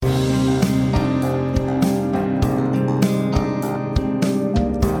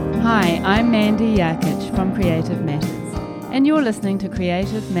I'm Mandy Yarkich from Creative Matters, and you're listening to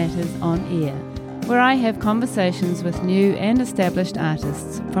Creative Matters on Air, where I have conversations with new and established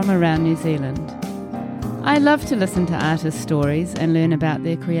artists from around New Zealand. I love to listen to artists' stories and learn about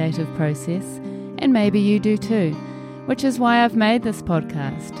their creative process, and maybe you do too, which is why I've made this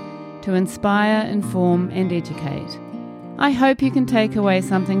podcast, to inspire, inform and educate. I hope you can take away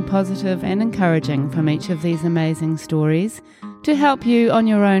something positive and encouraging from each of these amazing stories to help you on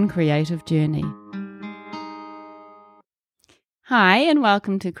your own creative journey. Hi, and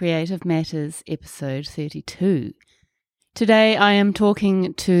welcome to Creative Matters, episode 32. Today I am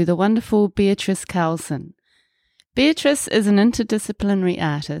talking to the wonderful Beatrice Carlson. Beatrice is an interdisciplinary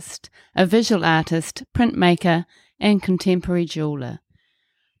artist, a visual artist, printmaker, and contemporary jeweller.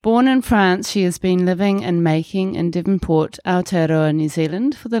 Born in France, she has been living and making in Devonport, Aotearoa, New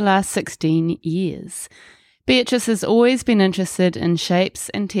Zealand for the last 16 years. Beatrice has always been interested in shapes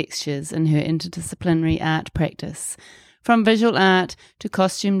and textures in her interdisciplinary art practice, from visual art to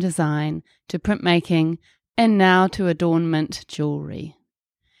costume design to printmaking and now to adornment jewellery.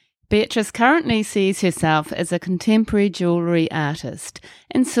 Beatrice currently sees herself as a contemporary jewellery artist,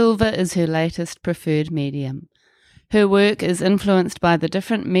 and silver is her latest preferred medium. Her work is influenced by the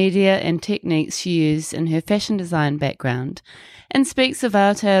different media and techniques she used in her fashion design background, and speaks of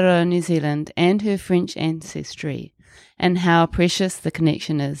Aotearoa, New Zealand and her French ancestry, and how precious the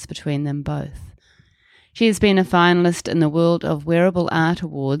connection is between them both. She has been a finalist in the World of Wearable Art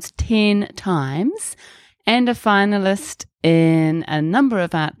Awards 10 times, and a finalist in a number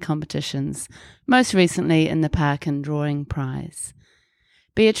of art competitions, most recently in the Parkin Drawing Prize.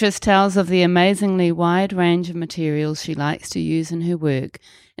 Beatrice tells of the amazingly wide range of materials she likes to use in her work,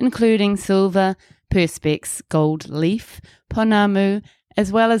 including silver, perspex, gold leaf, pounamu,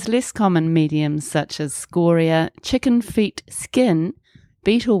 as well as less common mediums such as scoria, chicken feet skin,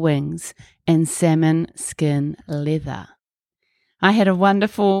 beetle wings, and salmon skin leather. I had a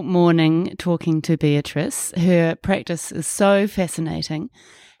wonderful morning talking to Beatrice. Her practice is so fascinating,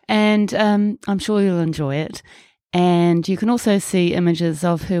 and I'm sure you'll enjoy it. And you can also see images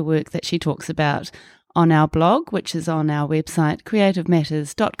of her work that she talks about on our blog, which is on our website,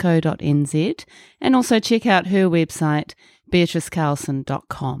 creativematters.co.nz, and also check out her website,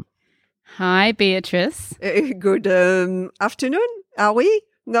 beatricecarlson.com. Hi, Beatrice. Good afternoon. Are we?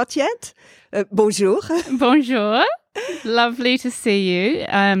 Not yet? Bonjour. Bonjour. Lovely to see you.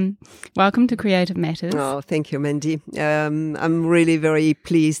 Welcome to Creative Matters. Oh, thank you, Mandy. I'm really very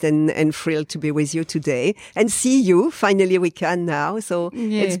pleased and thrilled to be with you today and see you. Finally, we can now. So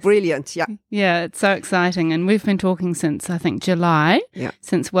It's brilliant. Yeah. Yeah, it's so exciting. And we've been talking since, I think, July,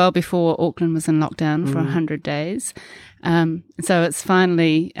 since well before Auckland was in lockdown for 100 days. So it's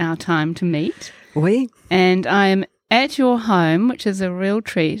finally our time to meet. Oui. And I'm at your home, which is a real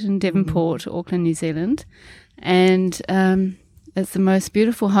treat in Devonport, Auckland, New Zealand. And it's the most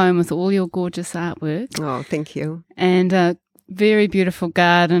beautiful home with all your gorgeous artwork. Oh, thank you. And a very beautiful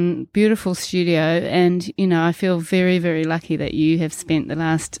garden, beautiful studio. And, you know, I feel very, very lucky that you have spent the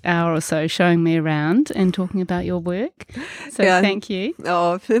last hour or so showing me around and talking about your work. So thank you.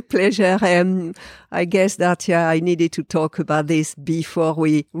 Oh, pleasure. I guess that I needed to talk about this before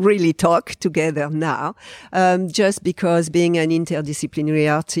we really talk together now. Just because being an interdisciplinary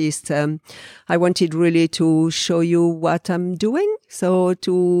artist, I wanted really to show you what I'm doing. So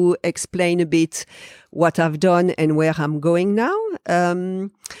to explain a bit what I've done and where I'm going now.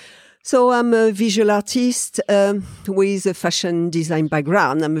 So I'm a visual artist with a fashion design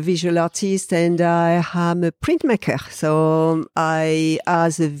background. I'm a visual artist and I am a printmaker. So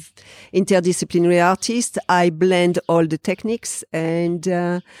as an interdisciplinary artist, I blend all the techniques and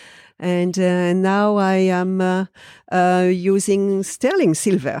now I am using sterling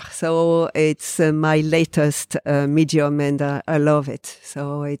silver. So it's my latest medium and I love it.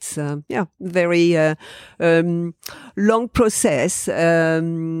 So it's very long process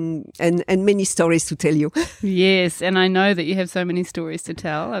and many stories to tell you. Yes, and I know that you have so many stories to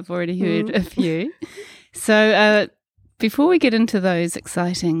tell. I've already heard a few. So before we get into those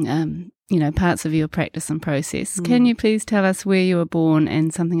exciting parts of your practice and process, can you please tell us where you were born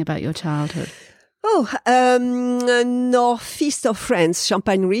and something about your childhood? Northeast of France,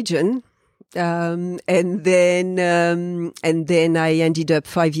 Champagne region. And then I ended up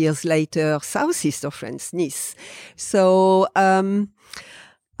 5 years later, southeast of France, Nice. So,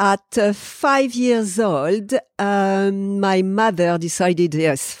 At 5 years old, my mother decided,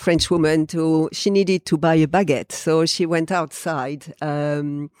 yes, French woman, she needed to buy a baguette. So she went outside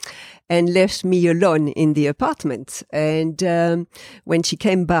and left me alone in the apartment. And when she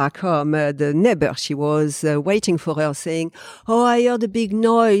came back home, the neighbor, she was waiting for her saying, "Oh, I heard a big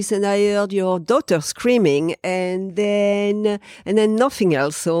noise and I heard your daughter screaming." And then nothing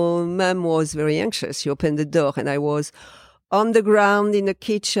else. So mom was very anxious. She opened the door and I was on the ground in the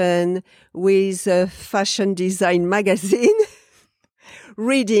kitchen with a fashion design magazine,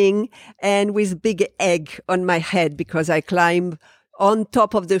 reading, and with big egg on my head because I climbed on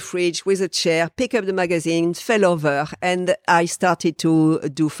top of the fridge with a chair, pick up the magazine, fell over, and I started to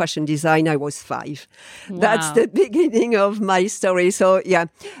do fashion design. I was 5. Wow. That's the beginning of my story. So yeah,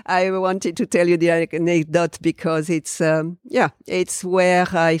 I wanted to tell you the anecdote because it's where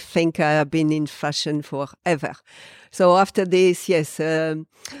I think I have been in fashion forever. So after this, yes,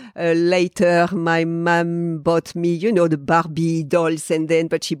 later my mom bought me, the Barbie dolls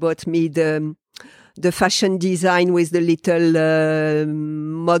but she bought me the fashion design with the little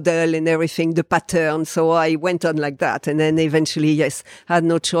model and everything, the pattern. So I went on like that. And then eventually, yes, had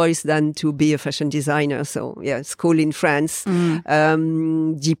no choice than to be a fashion designer. So yeah, school in France,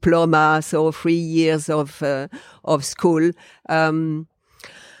 diploma. So 3 years of school.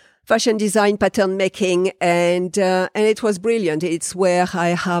 Fashion design, pattern making, and it was brilliant. It's where I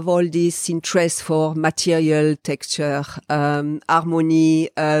have all this interest for material, texture, harmony,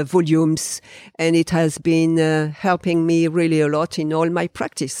 volumes, and it has been helping me really a lot in all my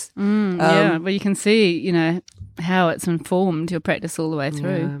practice. Yeah, well, you can see, how it's informed your practice all the way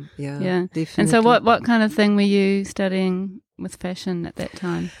through. Yeah, definitely. And so what kind of thing were you studying with fashion at that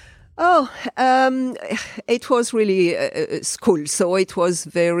time? Oh, it was really school, so it was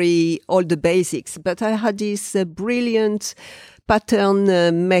all the basics. But I had this brilliant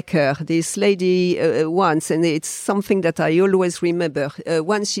pattern maker, this lady once, and it's something that I always remember.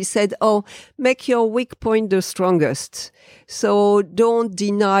 Once she said, "Oh, make your weak point the strongest. So don't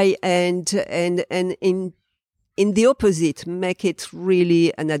deny and in the opposite, make it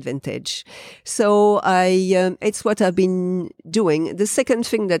really an advantage." So it's what I've been doing. The second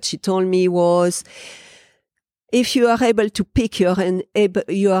thing that she told me was, if you are able to pick, you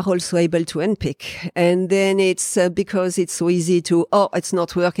are also able to unpick. And then it's because it's so easy to, it's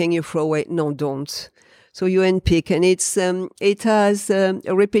not working, you throw away. No, don't. So you unpick, and it has a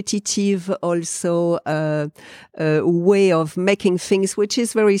repetitive also way of making things, which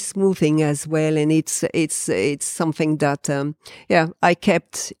is very smoothing as well. And it's something that I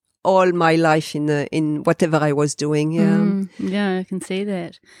kept all my life in whatever I was doing. Yeah, I can see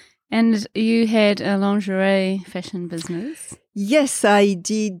that. And you had a lingerie fashion business? Yes, I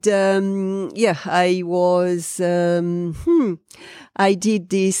did. I did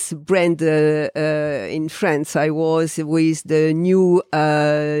this brand in France. I was with the new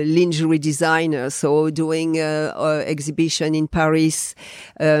lingerie designer, so doing an exhibition in Paris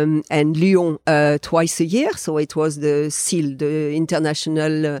and Lyon twice a year. So it was the CIL, the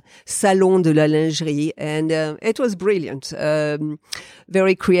International Salon de la Lingerie, and it was brilliant.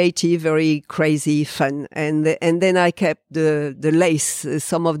 Very creative, very crazy, fun, and then I kept the lace,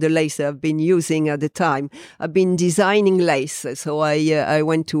 some of the lace I've been using at the time. I've been designing lace, so I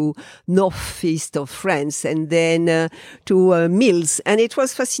went to northeast of France and then to Mills, and it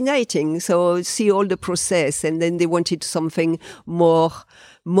was fascinating. So see all the process, and then they wanted something more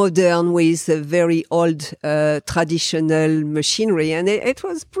modern with a very old traditional machinery, and it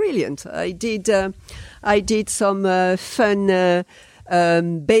was brilliant. I did some fun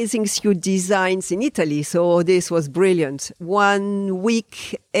bathing suit designs in Italy. So this was brilliant. 1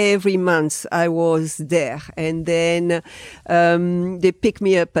 week every month I was there, and then they picked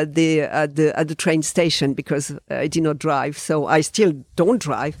me up at the train station because I did not drive. So I still don't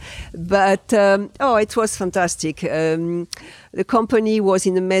drive, but it was fantastic. The company was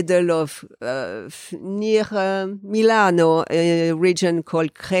in the middle of near Milano, a region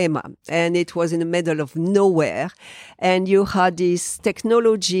called Crema, and it was in the middle of nowhere. And you had this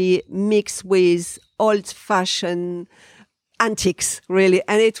technology mixed with old-fashioned antiques, really,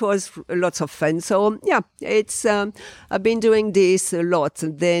 and it was lots of fun. So yeah, it's I've been doing this a lot.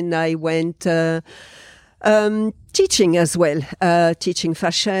 Then I went teaching as well, teaching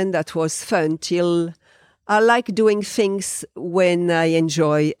fashion. That was fun till. I like doing things when I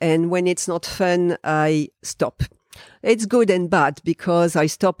enjoy, and when it's not fun, I stop. It's good and bad because I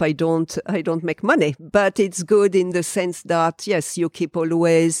don't make money, but it's good in the sense that, yes, you keep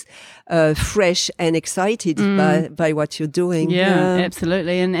always fresh and excited by what you're doing. Yeah,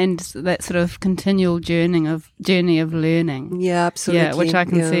 absolutely. And that sort of continual journey of learning. Yeah, absolutely. Yeah, which I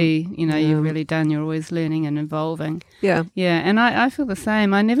can see, you've really done. You're always learning and evolving. Yeah. Yeah. And I feel the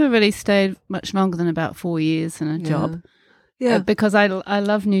same. I never really stayed much longer than about 4 years in a job. Yeah. Because I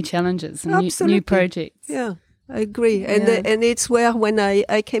love new challenges and new projects. Yeah. I agree. And it's where when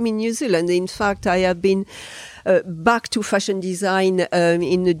I came in New Zealand, in fact, I have been back to fashion design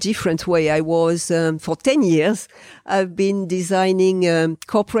in a different way. I was, for 10 years, I've been designing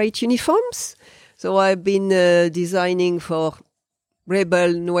corporate uniforms. So I've been designing for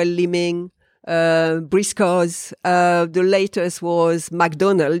Rebel, Noel Leeming, Briscoes. The latest was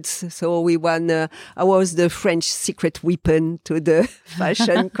McDonald's. So we won, I was the French secret weapon to the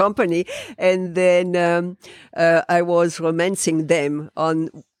fashion company. And then, I was romancing them on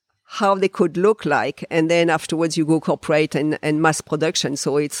how they could look like. And then afterwards you go corporate and mass production.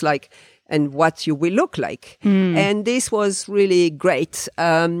 So it's like, and what you will look like. And this was really great,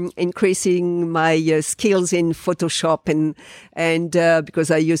 increasing my skills in Photoshop and because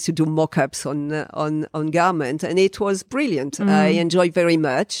I used to do mock-ups on garment, and it was brilliant. I enjoyed very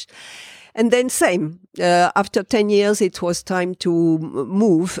much. And then same, after 10 years, it was time to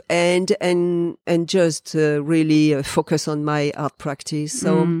move and just really focus on my art practice.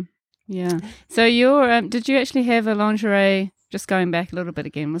 So, yeah. So did you actually have a lingerie? Just going back a little bit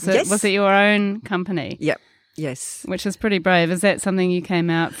again, was it your own company? Yeah. Yes. Which is pretty brave. Is that something you came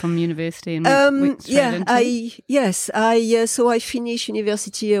out from university and went straight into? So I finished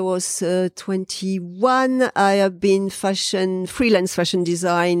university. I was 21. I have been freelance fashion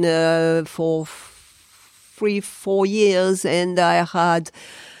design for 3-4 years, and I had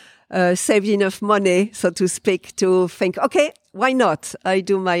saved enough money, so to speak, to think, okay, why not? I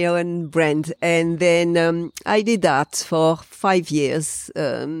do my own brand. And then I did that for 5 years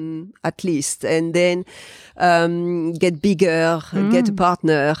at least, and then get bigger, get a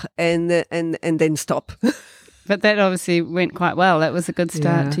partner, and then stop. But that obviously went quite well. That was a good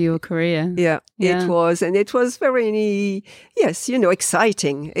start to your career. Yeah, it was. And it was very,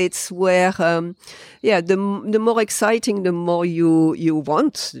 exciting. It's where, the more exciting, the more you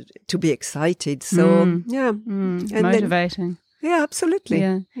want to be excited. So, And motivating. Yeah, absolutely.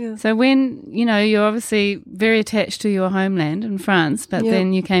 Yeah. So when, you're obviously very attached to your homeland in France, but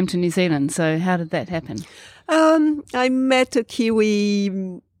then you came to New Zealand. So how did that happen? I met a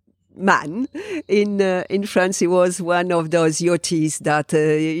Kiwi man in France. He was one of those yachties that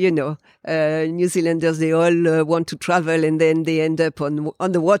New Zealanders, they all want to travel and then they end up on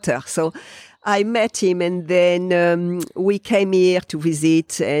the water. So I met him, and then we came here to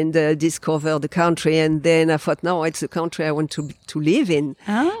visit and discover the country. And then I thought, no, it's a country I want to live in.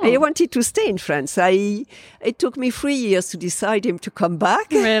 Oh. I wanted to stay in France. It took me 3 years to decide him to come back.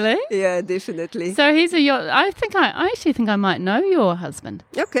 Really? Yeah, definitely. So he's I actually think I might know your husband.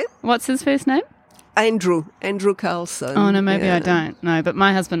 Okay. What's his first name? Andrew Carlson. Oh, no, maybe I don't. No, but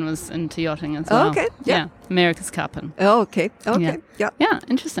my husband was into yachting as well. Oh, okay. Yeah. America's Cup. Oh, okay. Okay. Yeah,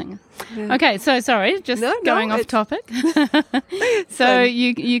 interesting. Yeah. Okay, so sorry, just going off topic. So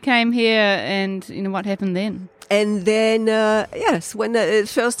you came here, and what happened then? And then, when the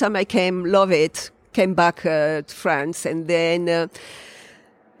first time I came, love it, came back to France, and then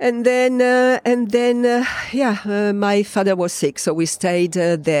my father was sick, so we stayed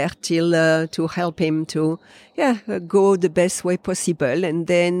there till to help him to go the best way possible. And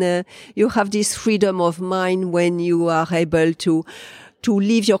then you have this freedom of mind when you are able to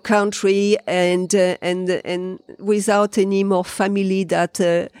leave your country and without any more family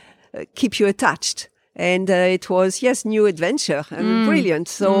that keep you attached. And it was, new adventure and brilliant.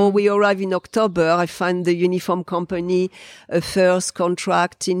 So we arrived in October. I found the uniform company first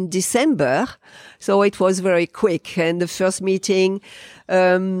contract in December. So it was very quick. And the first meeting,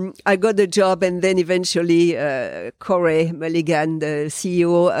 I got the job, and then eventually Corey Mulligan, the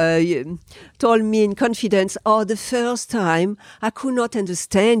CEO, told me in confidence, the first time I could not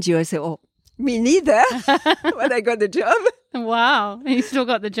understand you. I said, me neither, when I got the job. Wow, you still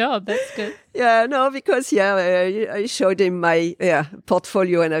got the job. That's good. Yeah, no, because I showed him my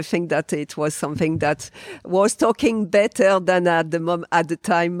portfolio, and I think that it was something that was talking better than at the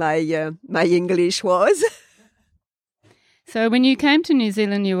time my English was. So when you came to New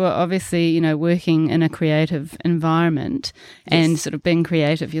Zealand, you were obviously, working in a creative environment and sort of being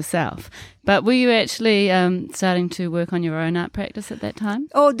creative yourself. But were you actually starting to work on your own art practice at that time?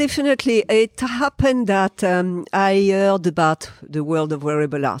 Oh, definitely. It happened that I heard about the world of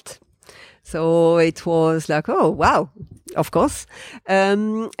wearable art. So it was like, oh, wow, of course.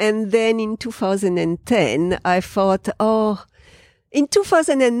 And then in 2010, I thought, in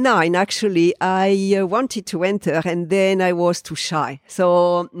 2009, actually, I wanted to enter and then I was too shy.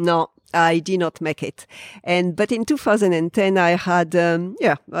 So no, I did not make it. But in 2010, I had,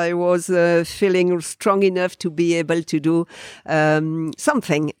 I was feeling strong enough to be able to do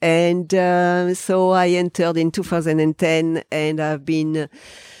something. And so I entered in 2010 and I've been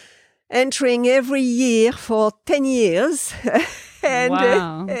entering every year for 10 years.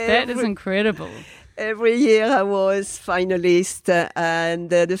 Wow, that is incredible. Every year I was finalist, and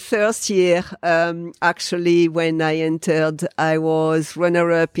the first year, actually, when I entered, I was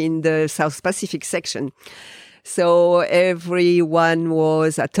runner-up in the South Pacific section. So everyone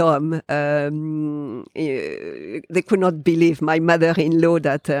was at home. They could not believe my mother-in-law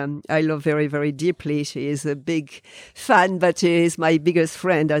that I love very, very deeply. She is a big fan, but she is my biggest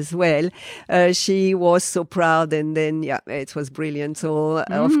friend as well. She was so proud, and then, it was brilliant. So,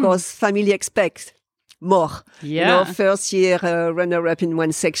 of course, family expects more. Yeah. First year runner-up in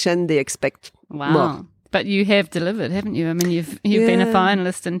one section, they expect more. But you have delivered, haven't you? I mean, you've been a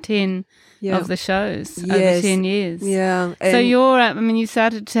finalist in 10 of the shows over 10 years. Yeah. So you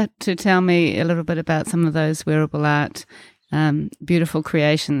started to tell me a little bit about some of those wearable art, beautiful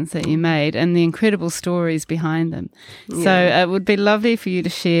creations that you made and the incredible stories behind them. Yeah. So it would be lovely for you to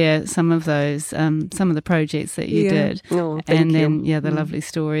share some of those, some of the projects that you did. Oh, and then, the lovely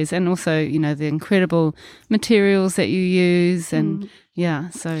stories and also, the incredible materials that you use and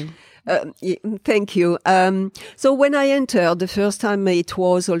so... Thank you. So when I entered the first time, it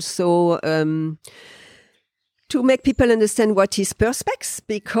was also to make people understand what is Perspex,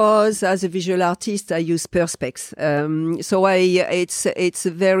 because as a visual artist, I use Perspex. So it's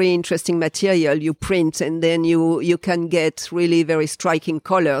a very interesting material you print, and then you can get really very striking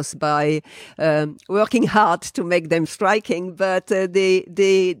colors by working hard to make them striking, but they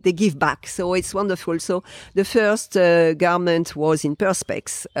give back. So it's wonderful. So the first garment was in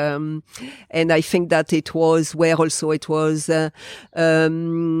Perspex, and I think that it was finalist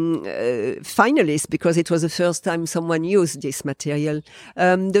because it was the first time someone used this material.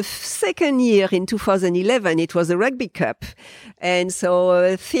 The second year in 2011, it was a Rugby Cup. And so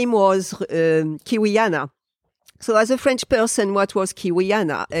the theme was Kiwiana. So as a French person, what was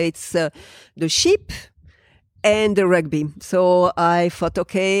Kiwiana? It's the sheep and the rugby. So I thought,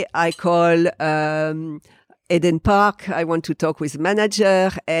 okay, I call Eden Park. I want to talk with the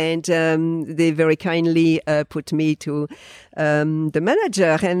manager, and they very kindly put me to the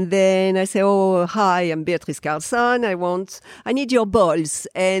manager. And then I say, "Oh, hi, I'm Beatrice Carlson. I need your balls."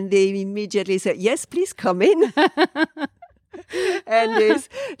 And they immediately said, "Yes, please come in." And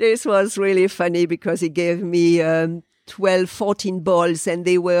this was really funny because he gave me 12, 14 balls, and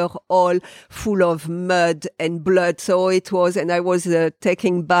they were all full of mud and blood. So it was, and I was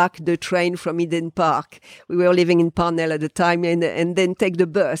taking back the train from Eden Park. We were living in Parnell at the time, and then take the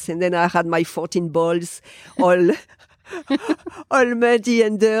bus. And then I had my 14 balls all all muddy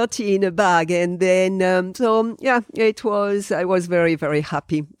and dirty in a bag. And then, I was very, very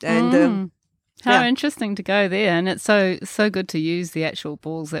happy. And how interesting to go there, and it's so good to use the actual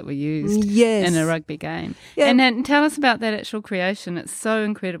balls that were used in a rugby game. Yeah. And then tell us about that actual creation. It's so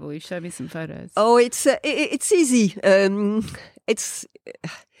incredible. You showed me some photos. Oh, it's easy. It's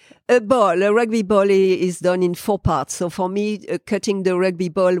a ball. A rugby ball is done in 4 parts. So for me, cutting the rugby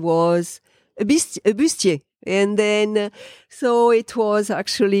ball was a bustier. And then, so it was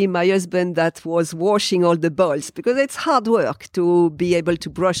actually my husband that was washing all the balls because it's hard work to be able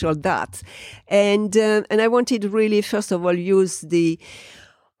to brush all that. And I wanted really, first of all, use the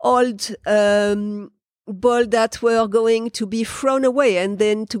old, ball that were going to be thrown away and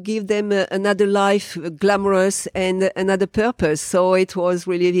then to give them another life, glamorous and another purpose. So it was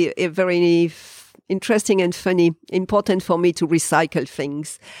really a very interesting and funny, important for me to recycle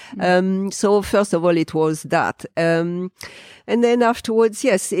things. So first of all, it was that. And then afterwards,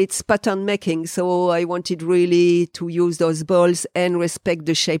 yes, it's pattern making. So I wanted really to use those balls and respect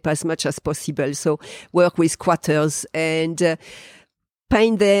the shape as much as possible. So work with quarters and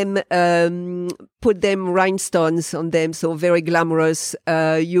paint them, put them rhinestones on them, so very glamorous.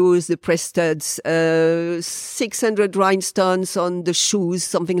 Use the press studs, 600 rhinestones on the shoes,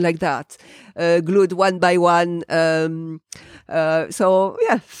 something like that. Glued one by one. So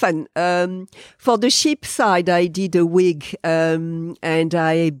yeah, fun. For the sheep side, I did a wig, and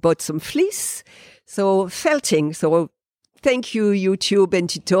I bought some fleece. So felting. So thank you, YouTube and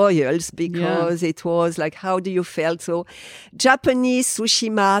tutorials, because it was like, how do you felt? So Japanese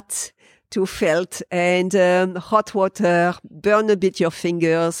sushi mat, to felt and hot water, burn a bit your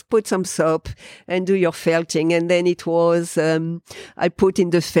fingers, put some soap and do your felting. And then it was, I put in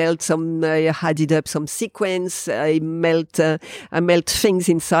the felt I added up some sequins. I melt things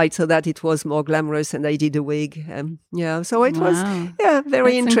inside so that it was more glamorous, and I did a wig. So it was,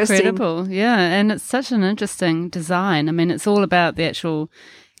 very That's interesting. Incredible. Yeah. And it's such an interesting design. I mean, it's all about the actual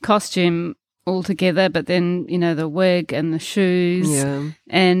costume altogether, but then, the wig and the shoes. Yeah.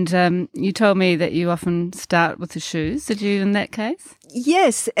 And you told me that you often start with the shoes. Did you in that case?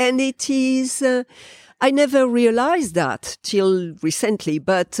 Yes. And it is, I never realized that till recently,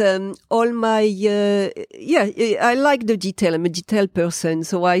 but all my, I like the detail. I'm a detail person.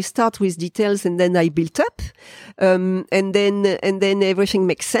 So I start with details and then I build up. And then everything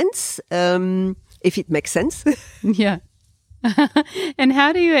makes sense. If it makes sense. Yeah. And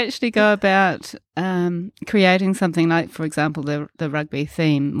how do you actually go about creating something like, for example, the rugby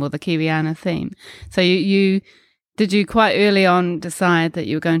theme or the Kiwiana theme? So did you quite early on decide that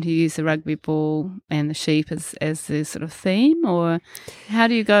you were going to use the rugby ball and the sheep as the sort of theme, or how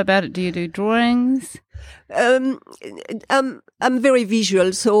do you go about it? Do you do drawings? I'm very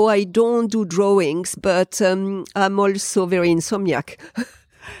visual, so I don't do drawings, but I'm also very insomniac.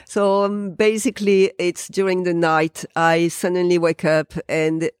 So basically, it's during the night, I suddenly wake up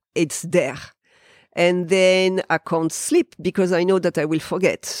and it's there. And then I can't sleep because I know that I will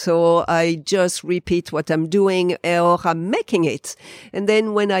forget. So I just repeat what I'm doing or I'm making it. And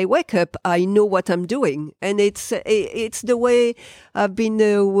then when I wake up, I know what I'm doing. And it's the way I've been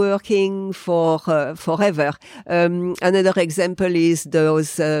working for forever. Another example is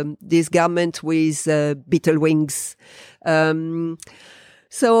this garment with beetle wings.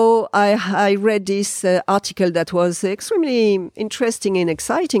 So I read this article that was extremely interesting and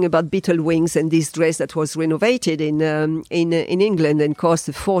exciting about beetle wings and this dress that was renovated in England and cost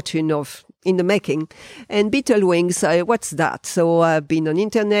a fortune in the making. And beetle wings, what's that? So I've been on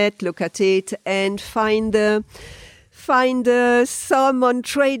internet, look at it, and find some on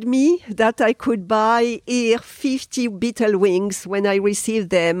Trade Me that I could buy here, 50 beetle wings. When I received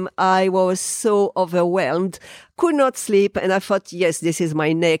them, I was so overwhelmed, could not sleep. And I thought, yes, this is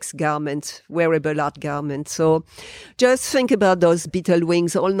my next garment, wearable art garment. So just think about those beetle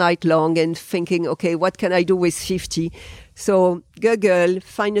wings all night long and thinking, okay, what can I do with 50? So Google,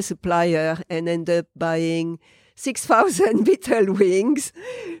 find a supplier and end up buying 6,000 beetle wings,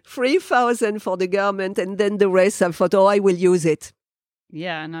 3,000 for the garment, and then the rest I thought, I will use it.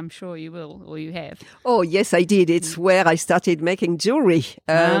 Yeah, and I'm sure you will, or you have. Oh, yes, I did. It's where I started making jewelry.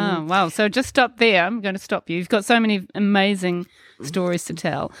 Wow. So just stop there. I'm going to stop you. You've got so many amazing stories to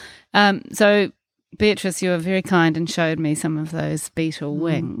tell. So Beatrice, you were very kind and showed me some of those beetle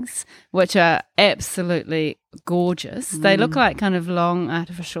wings, which are absolutely gorgeous. They look like kind of long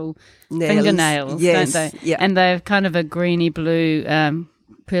artificial fingernails, yes, don't they? Yeah. And they're kind of a greeny blue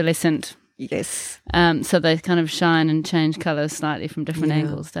pearlescent. Yes. So they kind of shine and change colours slightly from different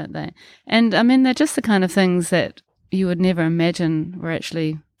angles, don't they? And I mean, they're just the kind of things that you would never imagine were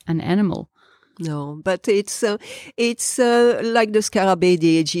actually an animal. No, but it's like the scarabée,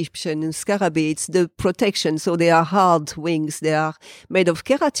 the Egyptian scarabée. It's the protection. So they are hard wings. They are made of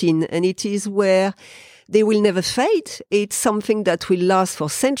keratin, and it is where they will never fade. It's something that will last for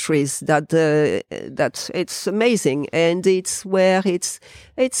centuries. That it's amazing, and it's where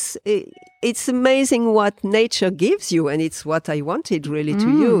it's amazing what nature gives you, and it's what I wanted really to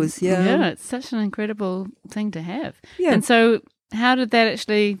use. Yeah, it's such an incredible thing to have. Yeah. And so, how did that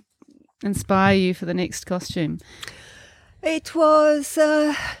actually inspire you for the next costume? It was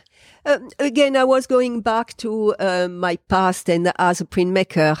again, I was going back to my past, and as a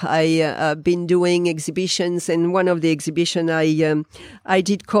printmaker, I've been doing exhibitions, and one of the exhibition I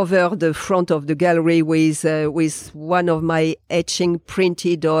did cover the front of the gallery with one of my etching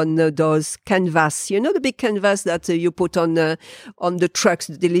printed on those canvas, the big canvas that you put on the trucks,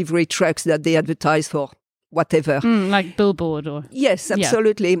 the delivery trucks that they advertise for whatever. Like billboard or... Yes,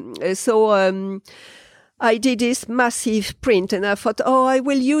 absolutely. Yeah. So I did this massive print and I thought, I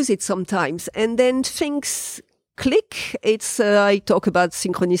will use it sometimes. And then things click. It's, I talk about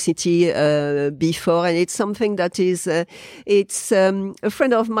synchronicity before, and it's something that is, a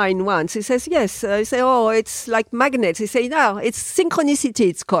friend of mine once, he says, yes. I say, it's like magnets. He say, no, it's synchronicity,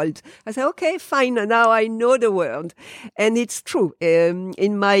 it's called. I say, okay, fine. Now I know the word. And it's true.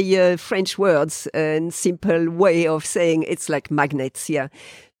 In my French words and simple way of saying it's like magnets, yeah.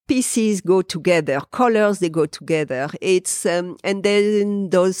 Pieces go together, colors, they go together. It's, and then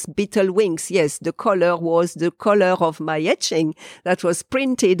those beetle wings, yes, the color was the color of my etching that was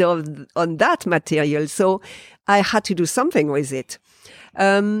printed on that material. So I had to do something with it.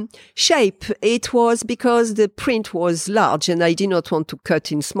 Shape, it was because the print was large and I did not want to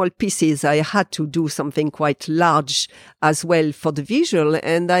cut in small pieces. I had to do something quite large as well for the visual.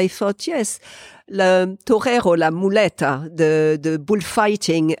 And I thought, yes, torero, la muleta, the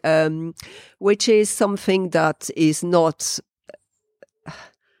bullfighting, which is something that is not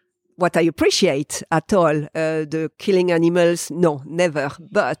what I appreciate at all. The killing animals, no, never.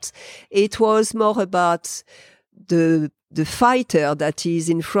 But it was more about the fighter that is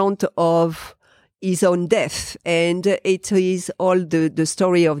in front of his own death. And it is all the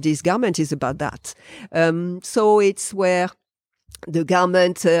story of this garment is about that. So it's where the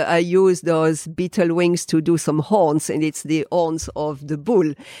garment, I use those beetle wings to do some horns, and it's the horns of the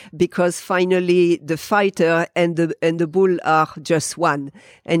bull, because finally the fighter and the bull are just one,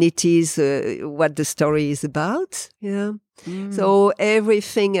 and it is what the story is about. Yeah. So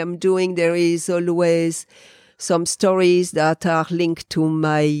everything I'm doing, there is always some stories that are linked to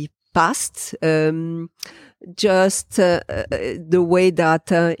my past. Just the way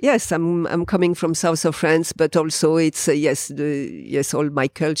that yes, I'm coming from south of France, but also it's yes, all my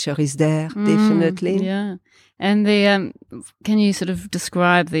culture is there, definitely. Yeah, and the can you sort of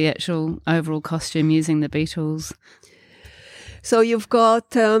describe the actual overall costume using the beetles? So you've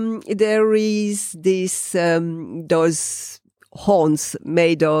got there is this those horns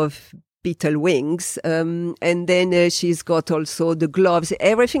made of beetle wings, and then she's got also the gloves.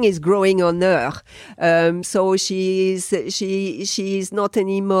 Everything is growing on her, so she is not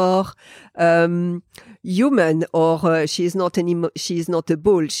anymore human, or she's not a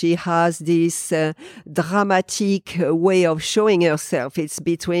bull. She has this dramatic way of showing herself. It's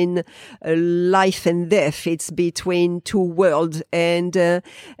between life and death. It's between two worlds, and so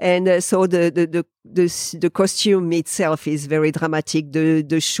the costume itself is very dramatic.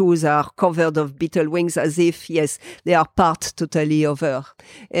 The shoes are covered of beetle wings, as if, yes, they are part totally of her.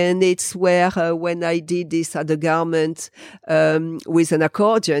 And it's where when I did this other garment with an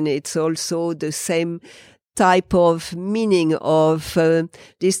accordion, it's also the same type of meaning of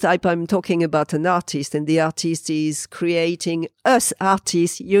this type. I'm talking about an artist, and the artist is creating us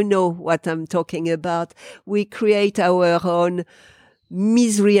artists. You know what I'm talking about. We create our own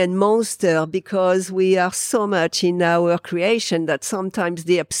misery and monster because we are so much in our creation that sometimes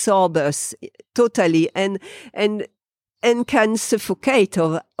they absorb us totally and can suffocate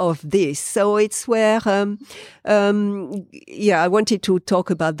of this. So it's where I wanted to talk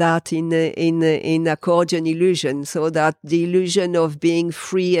about that in Accordion Illusion, so that the illusion of being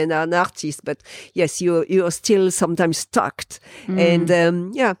free and an artist, but yes, you're still sometimes stuck. And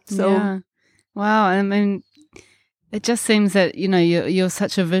wow. I mean, it just seems that, you know, you're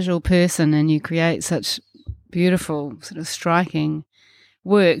such a visual person and you create such beautiful, sort of striking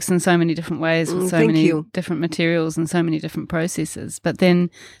works in so many different ways with so many different materials and so many different processes. But then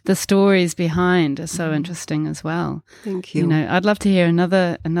the stories behind are so interesting as well. Thank you. You know, I'd love to hear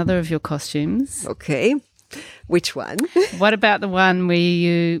another of your costumes. Okay. Which one? What about the one where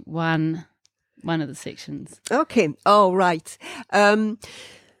you won one of the sections? Okay. Oh, right.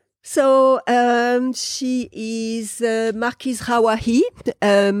 So she is Marquise Rawahi,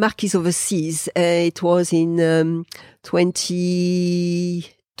 Marquise Overseas. It was in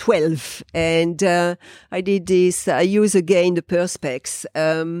 2012, and I did this. I use again the perspex,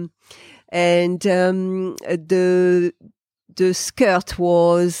 and the skirt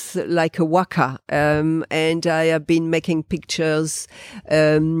was like a waka, and I have been making pictures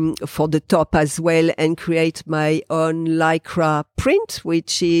for the top as well, and create my own lycra print,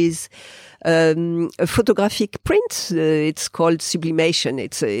 which is a photographic print. It's called sublimation.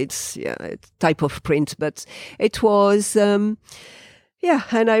 It's a type of print, but it was. And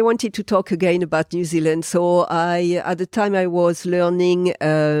I wanted to talk again about New Zealand. So at the time I was learning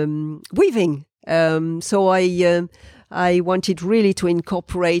weaving. So I wanted really to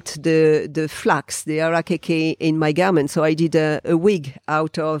incorporate the flax, the arakeke, in my garment. So I did a wig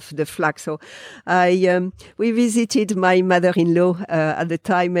out of the flax. So we visited my mother-in-law at the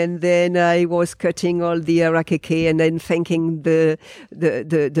time, and then I was cutting all the arakeke and then thanking the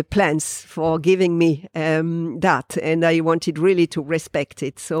plants for giving me that. And I wanted really to respect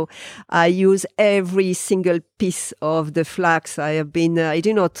it. So I use every single piece of the flax. I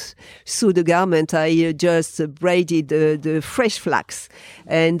do not sew the garment. I just braided the fresh flax,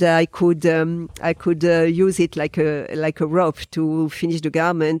 and I could use it like a rope to finish the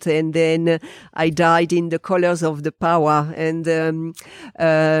garment, and then I dyed in the colors of the power, and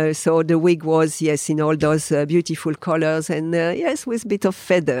so the wig was in all those beautiful colors, and with a bit of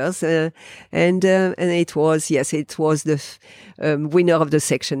feathers, and it was the winner of the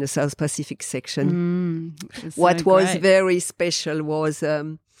section, the South Pacific section. What was very special was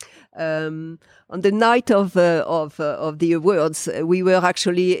on the night of the awards, we were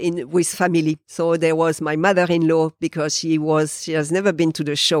actually with family. So there was my mother-in-law, because she has never been to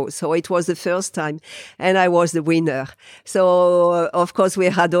the show, so it was the first time, and I was the winner. So of course we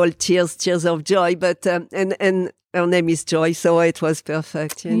had all tears of joy, but and her name is Joy, so it was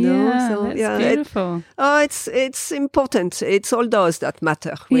perfect, you know. So that's beautiful. It's important. It's all those that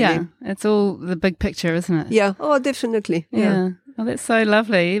matter, really. Yeah, it's all the big picture, isn't it? Yeah. Oh, definitely. Yeah. Oh, that's so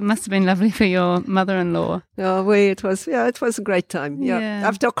lovely. It must have been lovely for your mother-in-law. It was a great time. Yeah.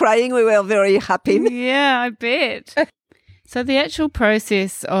 After crying, we were very happy. Yeah, I bet. So the actual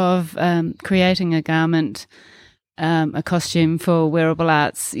process of creating a garment, a costume for Wearable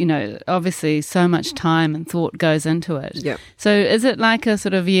Arts, obviously so much time and thought goes into it. Yeah. So is it like a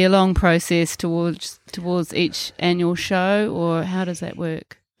sort of year-long process towards each annual show, or how does that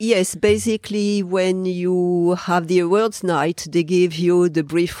work? Yes, basically when you have the awards night, they give you the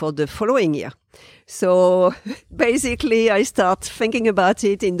brief for the following year. So basically I start thinking about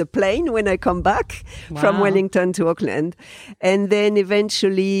it in the plane when I come back from Wellington to Auckland. And then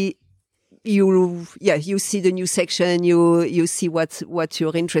eventually you see the new section, you see what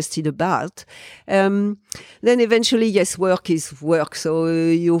you're interested about. Then eventually, work is work. So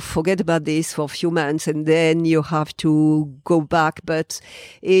you forget about this for a few months, and then you have to go back. But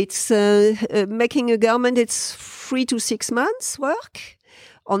it's making a garment. It's 3 to 6 months work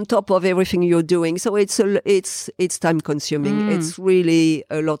on top of everything you're doing. So it's time consuming. It's really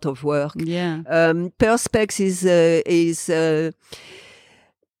a lot of work. Yeah. Perspex is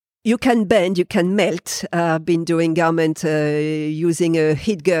you can bend, you can melt. I've been doing garment using a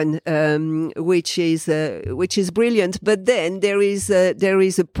heat gun, which is brilliant. But then there is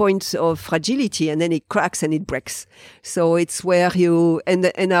a point of fragility, and then it cracks and it breaks. So it's where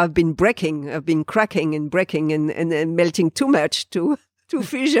and I've been cracking and breaking and melting too much to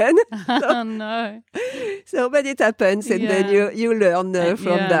fusion. Oh no! So, but it happens, and then you learn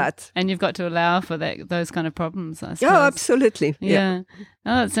from that. And you've got to allow for those kind of problems, I suppose. Oh, absolutely. Yeah.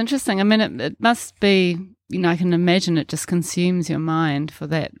 Oh, it's interesting. I mean, it must be. I can imagine it just consumes your mind for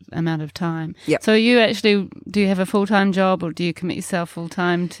that amount of time. Yeah. So do you have a full-time job, or do you commit yourself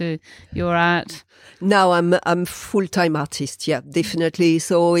full-time to your art? Now I'm full-time artist. Yeah, definitely.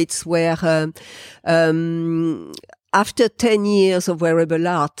 So it's where after 10 years of wearable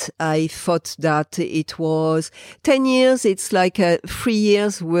art, I thought that it was 10 years. It's like 3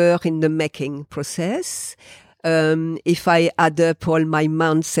 years work in the making process. If I add up all my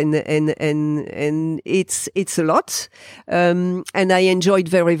months and it's a lot. And I enjoyed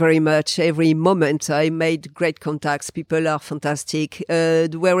very, very much every moment. I made great contacts. People are fantastic.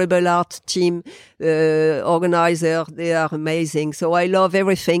 The wearable art team, organizer, they are amazing. So I love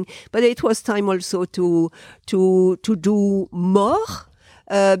everything, but it was time also to do more.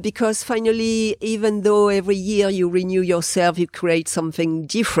 Because finally, even though every year you renew yourself, you create something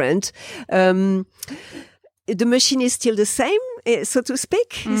different, the machine is still the same, so to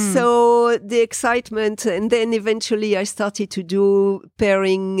speak. So the excitement, and then eventually I started to do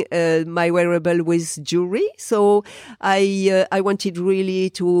pairing my wearable with jewelry. So I wanted really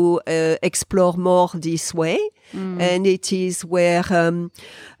to explore more this way. And it is where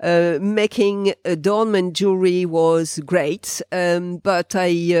making adornment jewelry was great, but I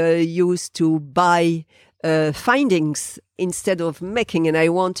used to buy findings instead of making, and I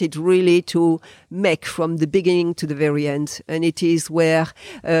wanted really to make from the beginning to the very end. And it is where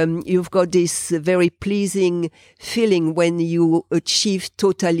you've got this very pleasing feeling when you achieve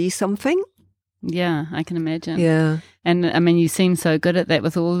totally something. Yeah, I can imagine. Yeah. And I mean, you seem so good at that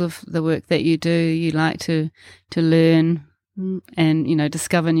with all of the work that you do. You like to learn and,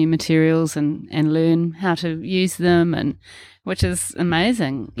 discover new materials and learn how to use them, and which is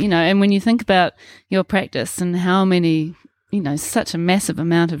amazing, and when you think about your practice and how many, such a massive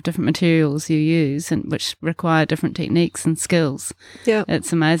amount of different materials you use, and which require different techniques and skills. Yeah.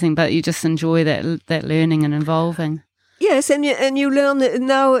 It's amazing, but you just enjoy that learning and evolving. Yes, and you learn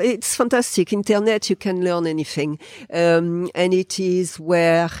now. It's fantastic. Internet, you can learn anything, and it is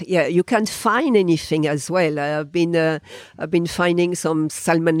where you can find anything as well. I've been finding some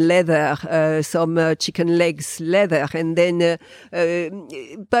salmon leather, some chicken legs leather, and then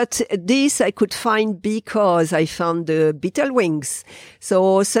but this I could find because I found the beetle wings.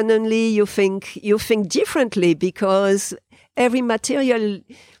 So suddenly you think differently because every material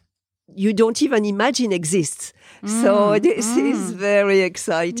you don't even imagine exists. So this is very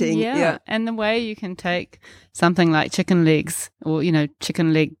exciting. Yeah. And the way you can take something like chicken legs or,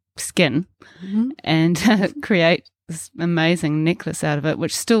 chicken leg skin and create this amazing necklace out of it,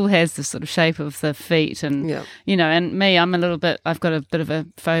 which still has the sort of shape of the feet. And, and me, I've got a bit of a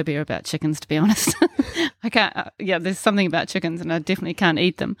phobia about chickens, to be honest. I can't, there's something about chickens and I definitely can't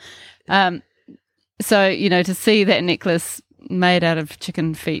eat them. So, to see that necklace made out of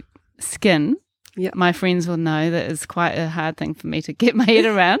chicken feet skin, my friends will know that it's quite a hard thing for me to get my head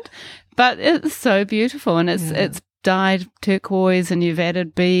around, but it's so beautiful, and it's dyed turquoise, and you've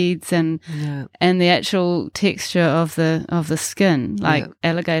added beads and the actual texture of the skin, like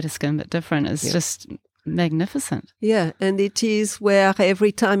alligator skin but different, is just magnificent. Yeah, and it is where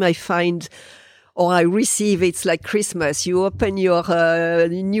every time I find or I receive, it's like Christmas. You open your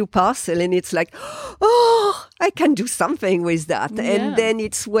new parcel and it's like, oh, I can do something with that. Yeah. And then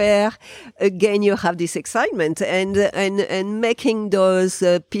it's where, again, you have this excitement and making those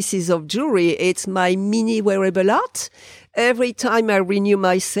pieces of jewelry. It's my mini wearable art. Every time I renew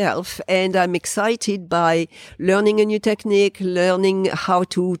myself, and I'm excited by learning a new technique, learning how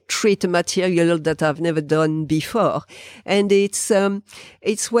to treat a material that I've never done before. And it's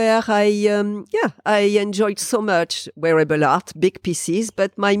where I enjoyed so much wearable art, big pieces,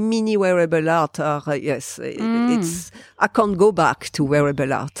 but my mini wearable art are, it's, I can't go back to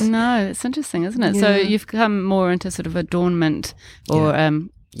wearable art. No, it's interesting, isn't it? Yeah. So you've come more into sort of adornment or,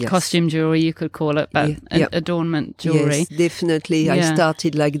 costume jewelry, you could call it, but adornment jewelry. Yes, definitely. I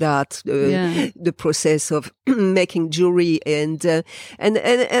started like that. The process of making jewelry, and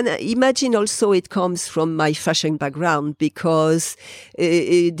imagine also it comes from my fashion background, because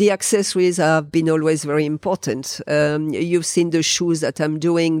the accessories have been always very important. You've seen the shoes that I'm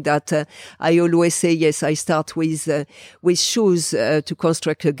doing. That I always say, yes, I start with shoes to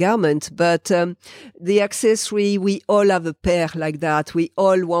construct a garment, but the accessory, we all have a pair like that. We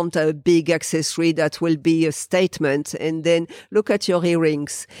all want a big accessory that will be a statement. And then look at your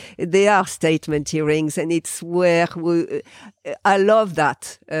earrings. They are statement earrings, and it's where I love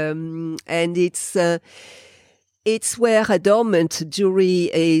that. And it's where adornment jewelry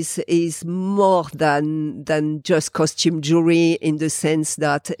is more than just costume jewelry, in the sense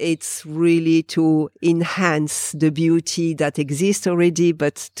that it's really to enhance the beauty that exists already,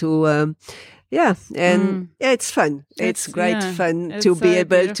 but to it's fun. It's great fun to be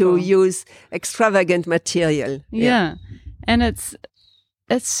able to use extravagant material. Yeah. And it's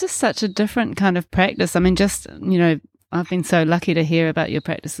just such a different kind of practice. I mean, I've been so lucky to hear about your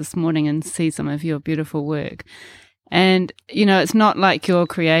practice this morning and see some of your beautiful work. And, it's not like you're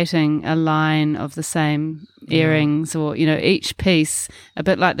creating a line of the same earrings or, each piece, a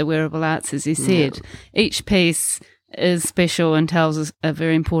bit like the wearable arts, as you said, each piece is special and tells a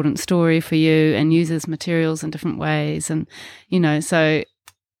very important story for you and uses materials in different ways. And, so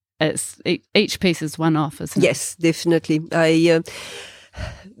each piece is one off, isn't it? Yes, definitely.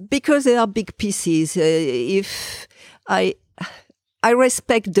 Because they are big pieces, I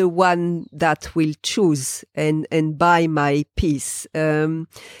respect the one that will choose and buy my piece,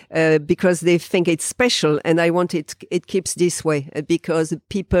 because they think it's special, and I want it keeps this way, because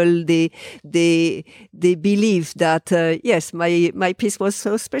people, they believe that, yes, my piece was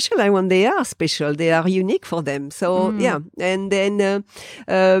so special. They are special. They are unique for them. So, And then,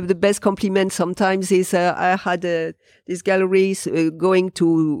 the best compliment sometimes is, I had, these galleries going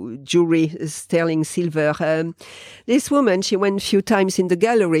to jewelry, sterling silver. This woman, she went a few times in the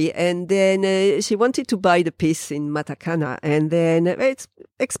gallery, and then she wanted to buy the piece in Matakana, and then it's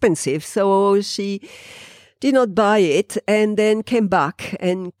expensive, so she did not buy it, and then came back.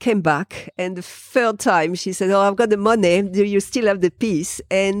 And the third time she said, "Oh, I've got the money. Do you still have the piece?"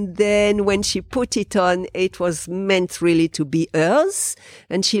 And then when she put it on, it was meant really to be hers,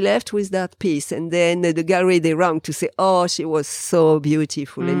 and she left with that piece. And then the gallery, they rang to say, "Oh, she was so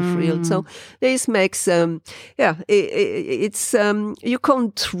beautiful and thrilled." So this makes, it's you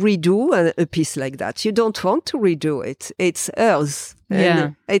can't redo a piece like that. You don't want to redo it. It's hers.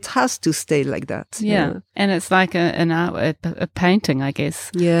 And it has to stay like that. Yeah. And it's like a painting, I guess.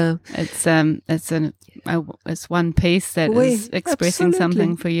 Yeah. It's one piece that is expressing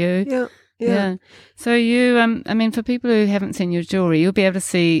something for you. Yeah. Yeah. So you, I mean, for people who haven't seen your jewelry, you'll be able to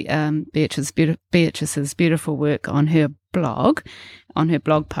see Beatrice's beautiful work on her blog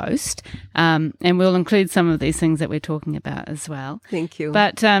post, and we'll include some of these things that we're talking about as well. Thank you.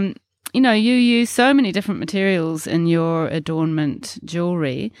 But you use so many different materials in your adornment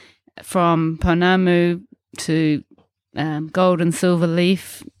jewelry, from pounamu to gold and silver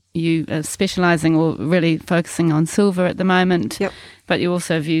leaf. You are specialising or really focusing on silver at the moment, yep. But you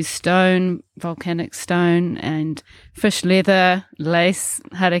also have used stone, volcanic stone, and fish leather, lace,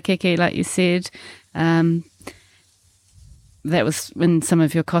 harakeke, like you said. That was in some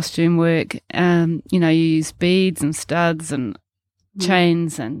of your costume work. You use beads and studs and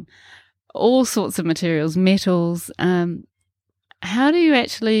chains and all sorts of materials, metals. How do you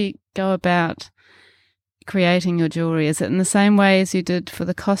actually go about creating your jewelry? Is it in the same way as you did for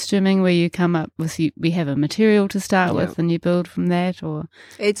the costuming, where you come up with we have a material to start with and you build from that, or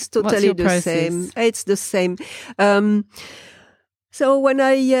it's totally the same? It's the same. So when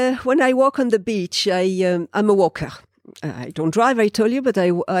I walk on the beach, I'm a walker. I don't drive, I told you, but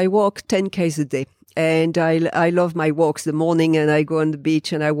I walk 10Ks a day. And I love my walks the morning, and I go on the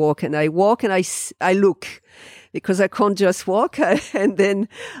beach and I walk and I look, because I can't just walk. And then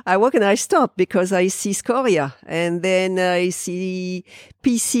I walk and I stop because I see scoria. And then I see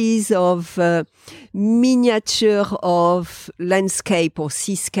pieces of miniature of landscape or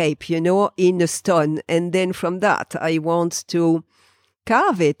seascape, in a stone. And then from that, I want to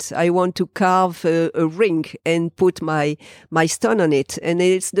carve it. I want to carve a ring and put my stone on it. And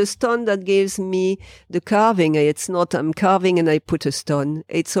it's the stone that gives me the carving. It's not I'm carving and I put a stone.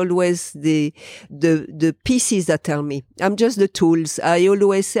 It's always the pieces that tell me. I'm just the tools. I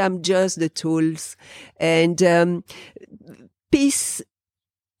always say I'm just the tools. And piece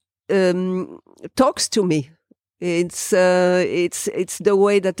talks to me. It's the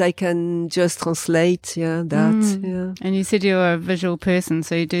way that I can just translate, that. Yeah. And you said you're a visual person,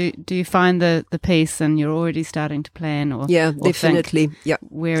 so do you find the piece and you're already starting to plan, or definitely,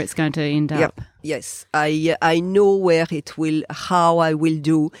 where it's going to end up? Yeah. Yes, I know where it will, how I will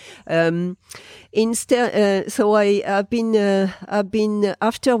do. Instead, so I've been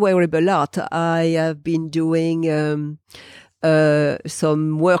after wearable art. I have been doing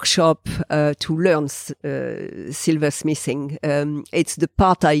some workshop to learn silversmithing. It's the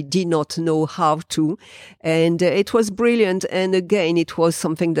part I did not know how to, and it was brilliant. And again, it was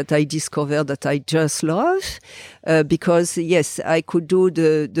something that I discovered that I just love, because yes, I could do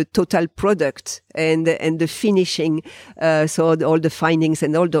the total product and the finishing, so all the findings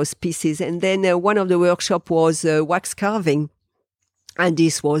and all those pieces. And then one of the workshop was wax carving. And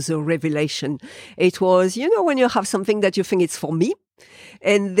this was a revelation. It was, when you have something that you think it's for me,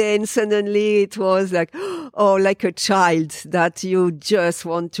 and then suddenly it was like, like a child that you just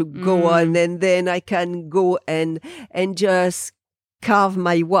want to go on, and then I can go and just carve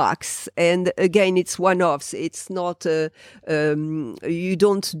my wax. And again, it's one-offs. It's not, I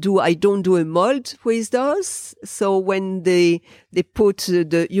don't do a mold with those. So when they put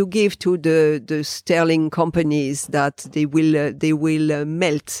you give to the sterling companies that they will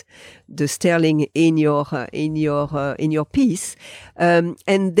melt the sterling in your piece. And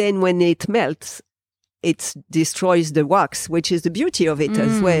then when it melts, it destroys the wax, which is the beauty of it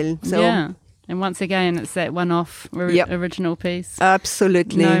as well. So. Yeah. And once again, it's that one-off original piece.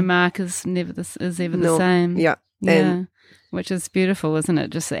 Absolutely. No mark is ever the same. Yeah. Which is beautiful, isn't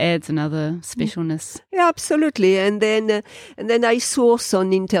it? Just adds another specialness. Yeah, absolutely. And then I source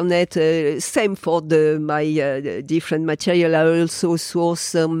on internet. Same for my different material. I also source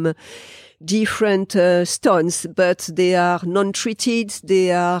some different stones, but they are non-treated.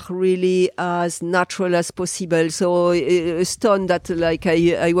 They are really as natural as possible. So a stone that, like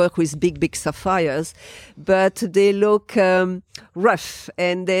I work with big sapphires, but they look rough,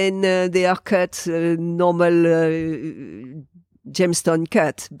 and then they are cut normal gemstone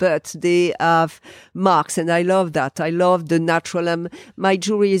cut, but they have marks, and I love that. I love the natural. My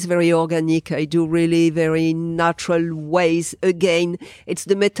jewelry is very organic. I do really very natural ways. Again, it's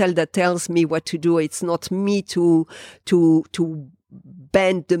the metal that tells me what to do. It's not me to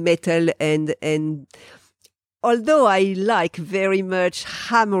bend the metal and although I like very much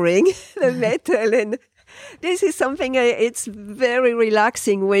hammering the metal, and this is something, it's very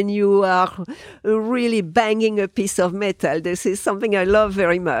relaxing when you are really banging a piece of metal. This is something I love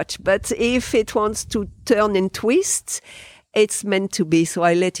very much. But if it wants to turn and twist, it's meant to be, so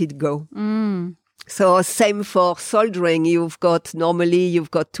I let it go. So same for soldering. Normally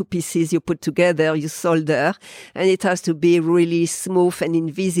you've got two pieces you put together, you solder, and it has to be really smooth and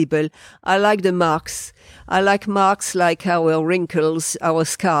invisible. I like the marks. I like marks like our wrinkles, our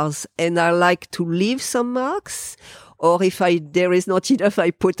scars, and I like to leave some marks. Or if there is not enough,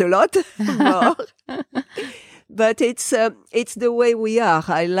 I put a lot more. But it's the way we are.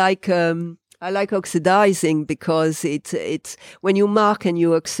 I like oxidizing because it's when you mark and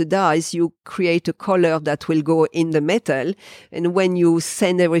you oxidize, you create a color that will go in the metal. And when you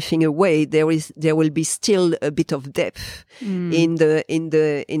send everything away, there will be still a bit of depth in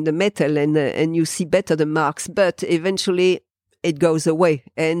the metal, and you see better the marks. But eventually it goes away.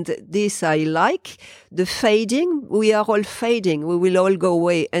 And this I like. The fading, we are all fading. We will all go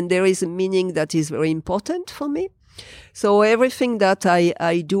away. And there is a meaning that is very important for me. So everything that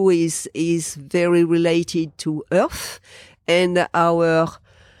I do is very related to Earth and our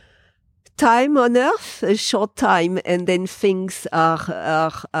time on Earth, a short time, and then things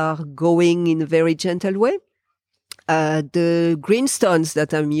are going in a very gentle way. The greenstones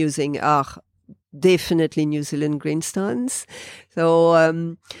that I'm using are definitely New Zealand greenstones.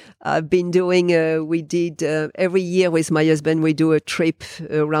 So I've been doing, we did every year with my husband, we do a trip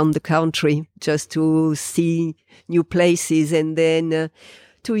around the country just to see new places. And then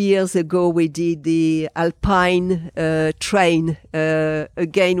 2 years ago, we did the Alpine train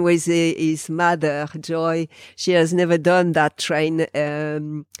again with his mother, Joy. She has never done that train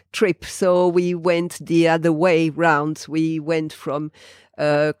trip. So we went the other way round. We went from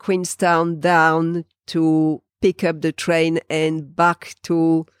Queenstown down to pick up the train and back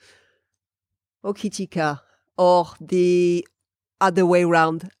to Hokitika, or the other way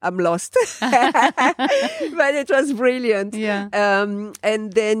round. I'm lost. But it was brilliant. Yeah.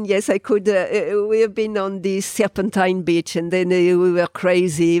 And then, yes, I could, we have been on the Serpentine Beach, and then we were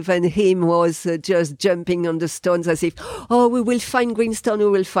crazy. Even him was just jumping on the stones as if, oh, we will find greenstone, we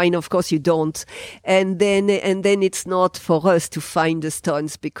will find. Of course you don't. And then it's not for us to find the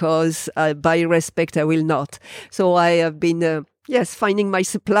stones, because by respect, I will not. So I have been, yes, finding my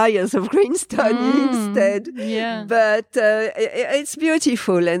suppliers of greenstone instead. Yeah. But it's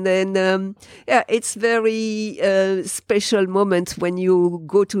beautiful. And then, it's very special moment when you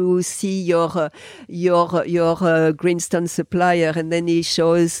go to see your greenstone supplier, and then he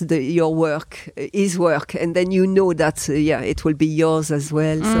shows his work. And then you know that, it will be yours as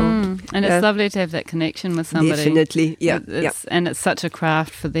well. So, and it's lovely to have that connection with somebody. Definitely, And it's such a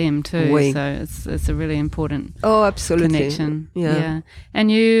craft for them too. Oui. So it's a really important absolutely. connection. Yeah.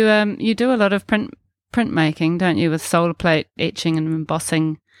 And you do a lot of printmaking, don't you, with solar plate etching and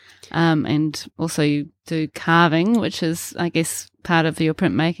embossing, and also you do carving, which is, I guess, part of your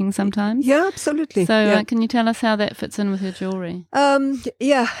printmaking sometimes. Yeah, absolutely. So can you tell us how that fits in with your jewelry? So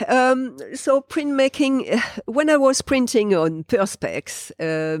printmaking, when I was printing on Perspex,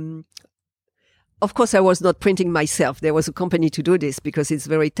 of course, I was not printing myself. There was a company to do this because it's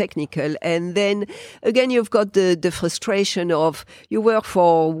very technical. And then again, you've got the frustration of you work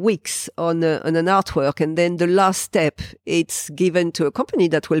for weeks on an artwork, and then the last step, it's given to a company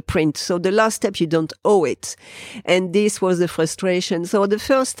that will print. So the last step, you don't owe it. And this was the frustration. So the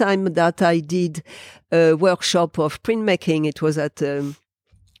first time that I did a workshop of printmaking, it was at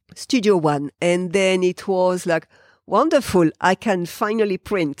Studio One. And then it was like, wonderful, I can finally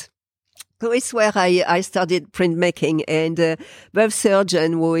print. So it's where I started printmaking, and Bev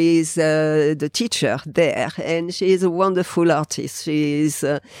Surgeon, who is the teacher there, and she is a wonderful artist. She is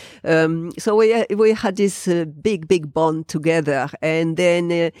so we had this big bond together, and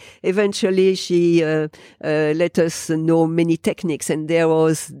then eventually she let us know many techniques, and there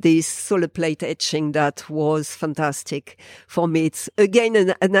was this solar plate etching that was fantastic for me. It's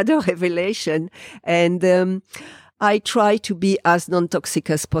again another revelation, and I try to be as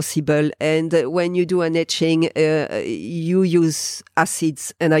non-toxic as possible. And when you do an etching, you use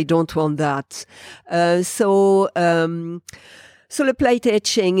acids, and I don't want that. Solar plate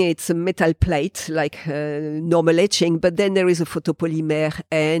etching, it's a metal plate, like normal etching, but then there is a photopolymer,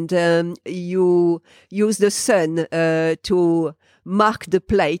 and you use the sun to mark the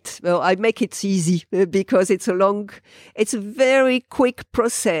plate. Well, I make it easy because it's a very quick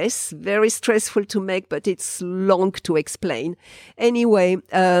process, very stressful to make, but it's long to explain. Anyway,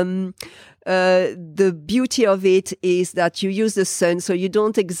 the beauty of it is that you use the sun, so you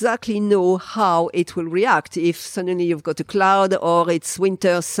don't exactly know how it will react. If suddenly you've got a cloud, or it's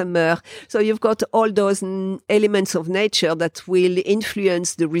winter, summer, so you've got all those elements of nature that will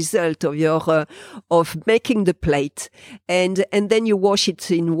influence the result of your of making the plate, and then you wash it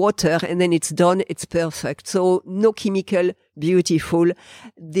in water, and then it's done. It's perfect. So no chemical, beautiful,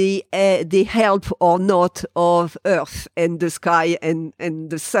 the help or not of Earth and the sky and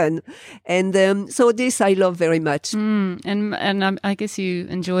the sun. And so this I love very much. And I guess you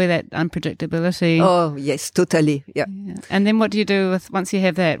enjoy that unpredictability. Oh, yes, totally. Yeah. And then what do you do once you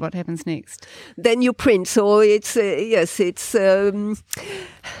have that? What happens next? Then you print. So it's,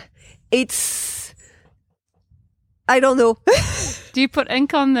 I don't know. Do you put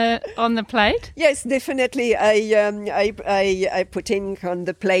ink on the plate? Yes, definitely. I put ink on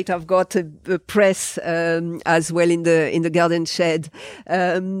the plate. I've got a press as well in the garden shed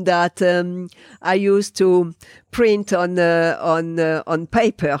that I used to print on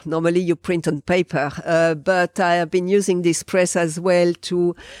paper. Normally, you print on paper, but I have been using this press as well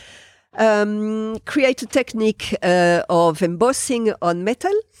to create a technique of embossing on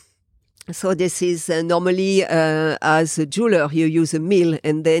metal. So this is normally as a jeweler, you use a mill,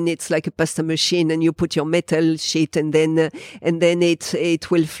 and then it's like a pasta machine, and you put your metal sheet, and then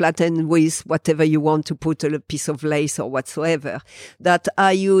it will flatten with whatever you want to put, a piece of lace or whatsoever. That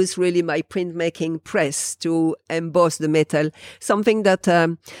I use really my printmaking press to emboss the metal, something that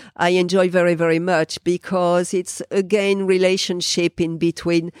I enjoy very, very much, because it's again relationship in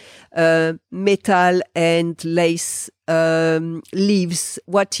between metal and lace. Leaves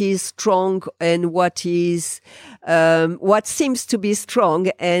what is strong and what is what seems to be strong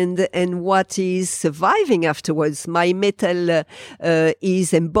and what is surviving afterwards. My metal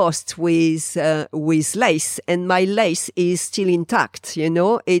is embossed with lace, and my lace is still intact. You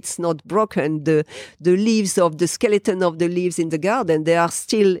know, it's not broken. The leaves of the skeleton of the leaves in the garden, they are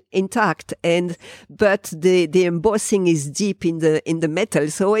still intact, but the embossing is deep in the metal.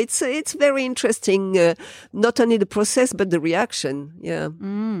 So it's very interesting. Not only the process, but the reaction. Yeah.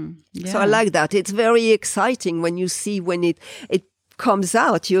 So I like that. It's very exciting when you see when it comes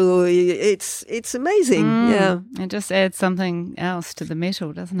out. It's amazing. Yeah. It just adds something else to the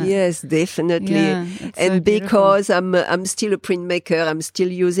metal, doesn't it? Yes, definitely. Yeah, and so because I'm still a printmaker, I'm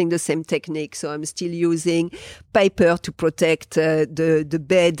still using the same technique. So I'm still using paper to protect the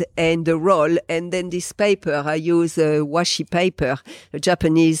bed and the roll. And then this paper, I use washi paper, a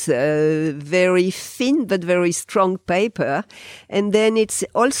Japanese very thin but very strong paper. And then it's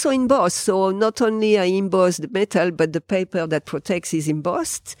also embossed. So not only I emboss the metal, but the paper that protects is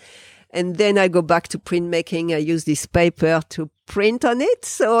embossed. And then I go back to printmaking. I use this paper to print on it.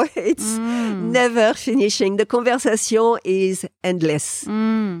 So it's never finishing. The conversation is endless.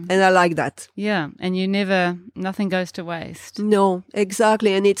 And I like that. Yeah. And nothing goes to waste. No,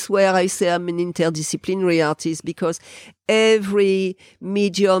 exactly. And it's where I say I'm an interdisciplinary artist, because every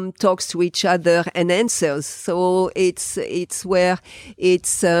medium talks to each other and answers. So it's where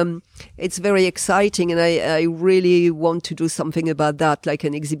it's very exciting. And I really want to do something about that, like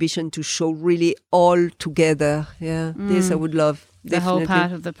an exhibition to show really all together. Yeah. This I would love. The whole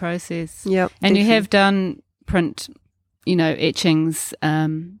part of the process. Yeah. And you have done print, etchings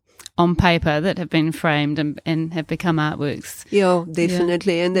on paper that have been framed and have become artworks. Yeah,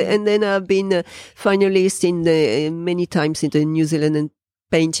 definitely. Yeah. And then I've been finalist in many times in the New Zealand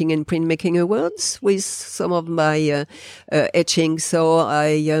Painting and Printmaking Awards with some of my etchings. So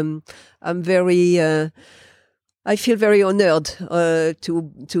I'm very. I feel very honored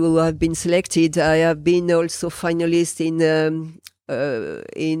to have been selected. I have been also finalist in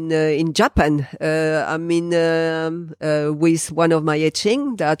Japan. With one of my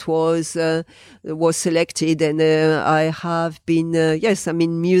etching that was selected, and I have been I'm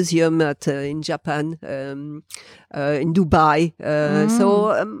in museum in Japan, in Dubai. So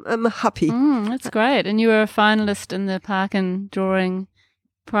I'm happy. That's great. And you were a finalist in the Parkin Drawing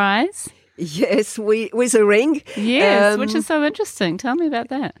Prize. Yes, with a ring. Yes, which is so interesting. Tell me about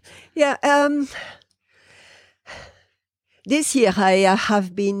that. Yeah. This year I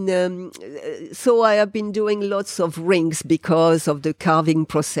have been doing lots of rings because of the carving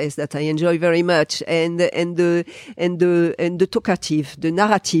process that I enjoy very much, and the talkative, the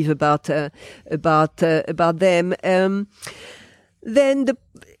narrative about them. Then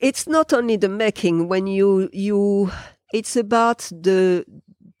it's not only the making. When it's about the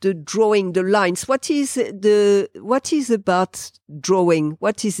drawing, the lines. What is about drawing?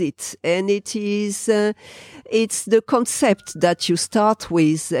 What is it? And it is, it's the concept that you start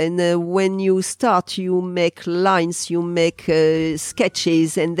with. And when you start, you make lines, you make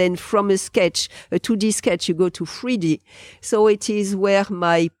sketches, and then from a sketch, a 2D sketch, you go to 3D. So it is where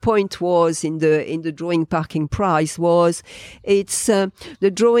my point was in the Drawing Parkin Prize was, it's,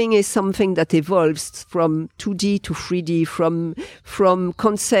 the drawing is something that evolves from 2D to 3D, from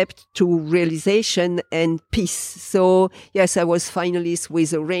concept to realization and piece. So yes, I was was finalist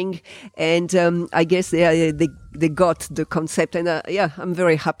with a ring, and I guess they got the concept, and I'm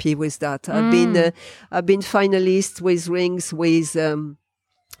very happy with that. I've been finalist with rings with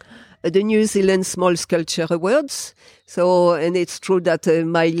the New Zealand Small Sculpture Awards. So, and it's true that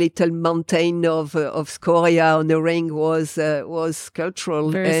my little mountain of scoria on the ring was sculptural.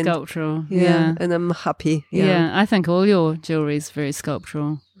 Very sculptural. Yeah, and I'm happy. Yeah, I think all your jewelry is very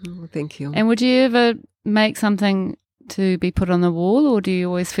sculptural. Oh, thank you. And would you ever make something to be put on the wall, or do you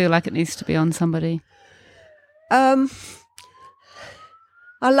always feel like it needs to be on somebody?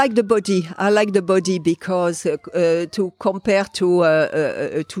 I like the body. I like the body because to compare to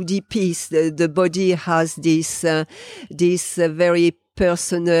a 2D piece, the body has this very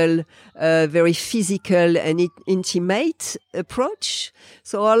personal, very physical and intimate approach.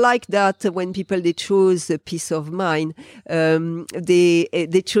 So I like that when people, they choose a piece of mine,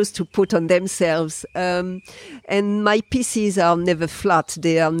 they choose to put on themselves. And my pieces are never flat.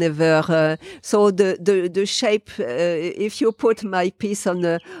 They are never, so the shape, if you put my piece on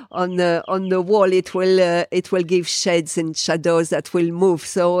the wall, it will give shades and shadows that will move.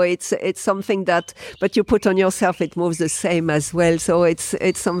 So it's something that, but you put on yourself, it moves the same as well. So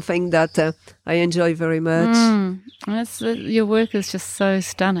it's something that I enjoy very much. Your work is just so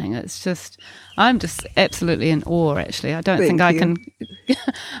stunning. I'm just absolutely in awe. Actually, I don't think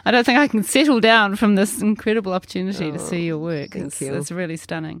I can settle down from this incredible opportunity to see your work. It's really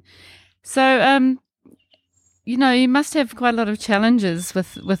stunning. So, you must have quite a lot of challenges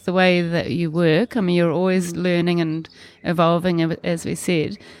with the way that you work. I mean, you're always learning and evolving, as we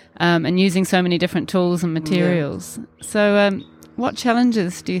said, and using so many different tools and materials. Yeah. So, what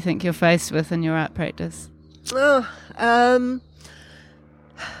challenges do you think you're faced with in your art practice?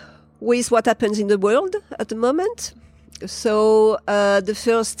 With what happens in the world at the moment. So the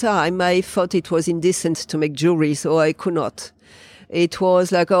first time I thought it was indecent to make jewelry, so I could not. It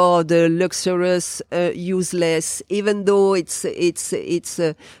was like, the luxurious, useless, even though it's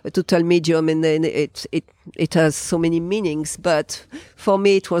a total medium and then it has so many meanings. But for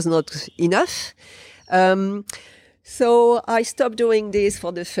me, it was not enough. So I stopped doing this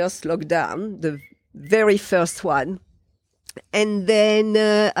for the first lockdown, the very first one. And then,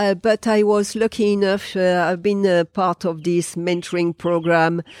 but I was lucky enough, I've been part of this mentoring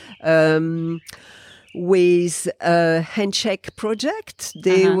program, with a handshake project.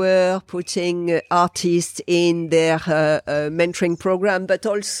 They were putting artists in their mentoring program, but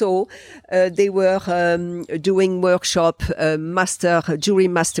also they were doing workshop jewelry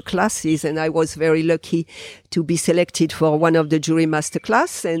master classes, and I was very lucky to be selected for one of the jewelry master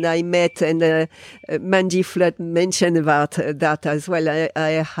class. And I met, and Mandy Flood mentioned about that as well.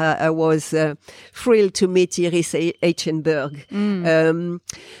 I was thrilled to meet Iris Eichenberg.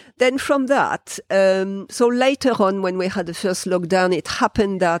 Then from that, so later on, when we had the first lockdown, it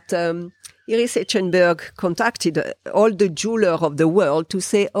happened that Iris Eichenberg contacted all the jewelers of the world to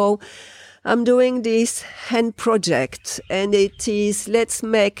say, I'm doing this hand project, and it is, let's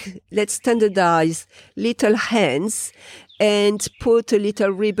standardize little hands and put a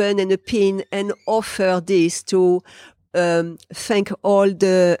little ribbon and a pin and offer this to thank all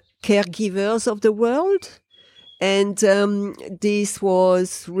the caregivers of the world. And this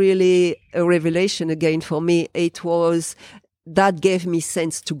was really a revelation again for me. That gave me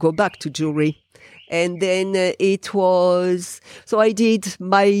sense to go back to jewelry. And then so I did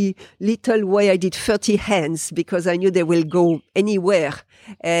my little way. I did 30 hands because I knew they will go anywhere.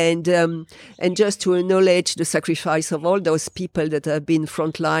 And just to acknowledge the sacrifice of all those people that have been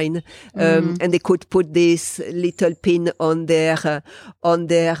frontline, and they could put this little pin on their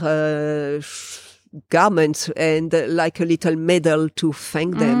garment and like a little medal to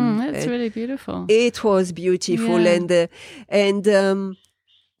thank them. That's really beautiful. It was beautiful. Yeah. And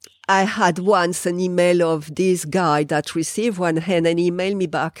I had once an email of this guy that received one hand and he emailed me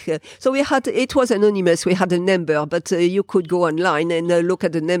back. So it was anonymous. We had a number, but you could go online and look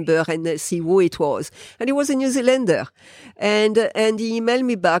at the number and see who it was. And he was a New Zealander. And he emailed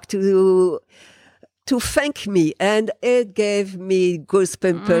me back to thank me, and it gave me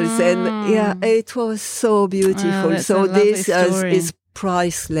goosebumps, and it was so beautiful. So this is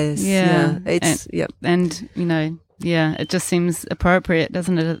priceless. It just seems appropriate,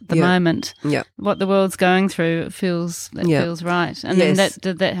 doesn't it, at the moment? Yeah. What the world's going through, feels right. And then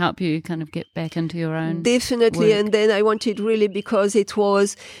did that help you kind of get back into your own Definitely. work? And then I wanted really, because it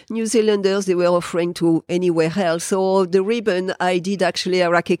was New Zealanders, they were offering to anywhere else. So the ribbon, I did actually a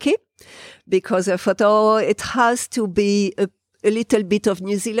rakeke, because I thought, it has to be a little bit of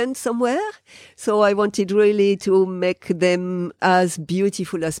New Zealand somewhere. So I wanted really to make them as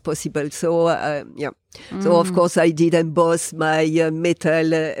beautiful as possible. So, So, of course, I did emboss my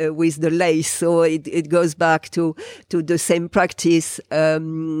metal with the lace. So it goes back to the same practice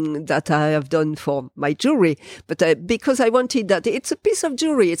that I have done for my jewelry. But because I wanted that, it's a piece of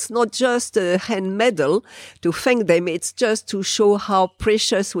jewelry. It's not just a hand medal to thank them. It's just to show how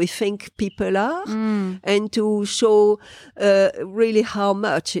precious we think people are and to show really how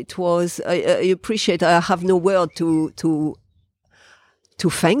much it was. I appreciate. I have no word to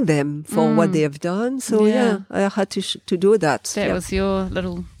thank them for what they have done. So I had to do that. That was your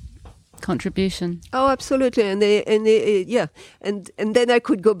little contribution. Oh, absolutely. And then I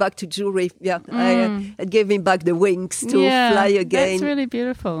could go back to jewelry. It gave me back the wings to fly again. That's really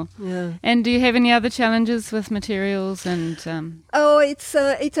beautiful. Yeah. And do you have any other challenges with materials and?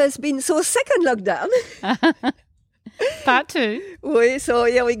 It has been second lockdown. Part 2. So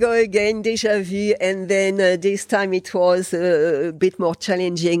here we go again, déjà vu. And then this time it was a bit more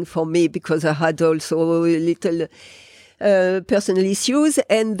challenging for me because I had also little personal issues.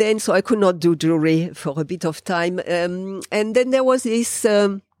 And then, so I could not do jewelry for a bit of time. And then there was this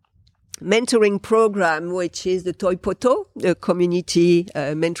mentoring program, which is the Toy Poto, the community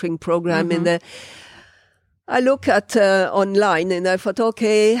mentoring program. And I look at online and I thought,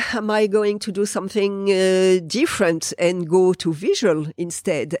 okay, am I going to do something different and go to visual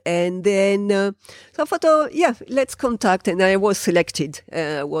instead? And then so I thought, let's contact. And I was selected.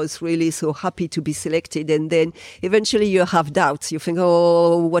 I was really so happy to be selected. And then eventually you have doubts. You think,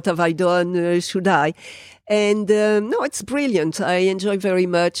 oh, what have I done? Should I? And no, it's brilliant. I enjoy very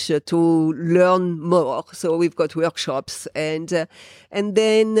much to learn more. So we've got workshops, and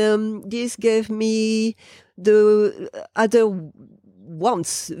then this gave me the other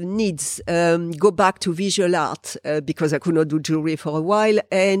needs go back to visual art because I could not do jewelry for a while,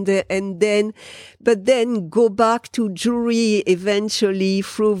 and then go back to jewelry eventually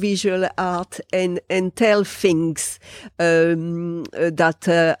through visual art and tell things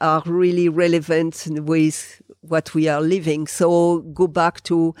that are really relevant with what we are living. So go back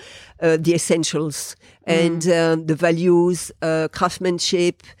to the essentials and the values,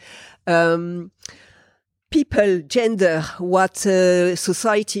 craftsmanship. People, gender, what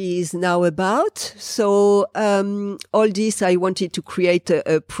society is now about. So all this, I wanted to create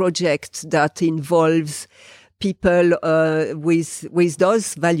a project that involves people with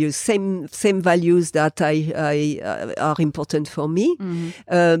those values, same values that are important for me,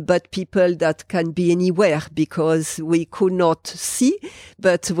 but people that can be anywhere because we could not see,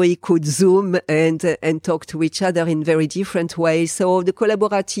 but we could Zoom and talk to each other in very different ways. So the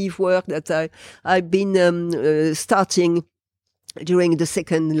collaborative work that I've been starting during the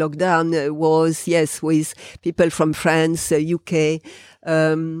second lockdown was, with people from France, UK,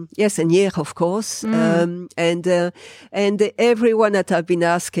 and here, of course, and everyone that I've been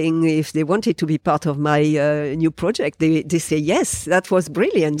asking if they wanted to be part of my new project, they say yes. That was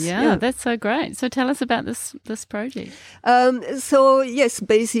brilliant. Yeah, that's so great. So tell us about this project. So yes,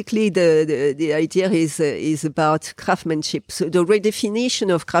 basically the idea is about craftsmanship. So the redefinition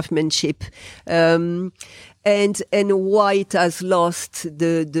of craftsmanship. And why it has lost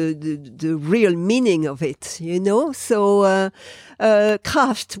the real meaning of it, you know? So,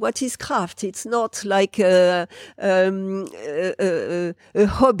 craft, what is craft? It's not like a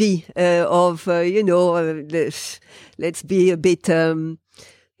hobby, of, let's be a bit,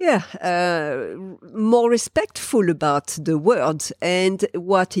 more respectful about the word and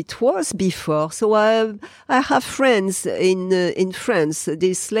what it was before. So I have friends in France.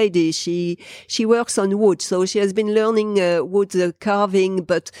 This lady, she works on wood, so she has been learning wood carving,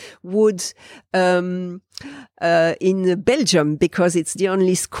 but wood in Belgium because it's the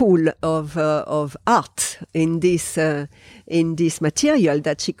only school of art in this material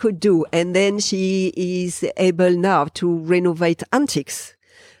that she could do, and then she is able now to renovate antiques.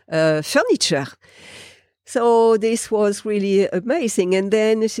 Furniture. So this was really amazing. And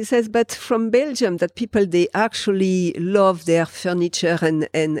then she says, but from Belgium, that people, they actually love their furniture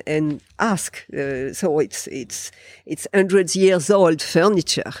and ask. So it's 100 years old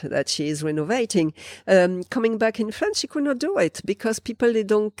furniture that she is renovating. Coming back in France, she could not do it because people, they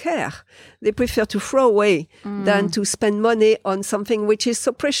don't care. They prefer to throw away than to spend money on something which is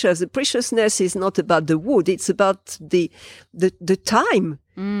so precious. The preciousness is not about the wood. It's about the time.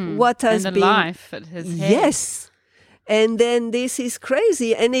 What has and the been life it has had. Yes, And then this is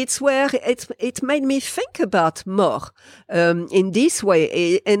crazy. And it's where it made me think about more, in this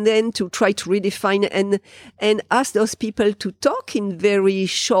way. And then to try to redefine and ask those people to talk in very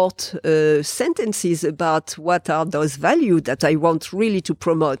short, sentences about what are those values that I want really to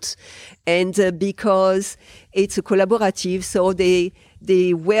promote. And, because it's a collaborative, so they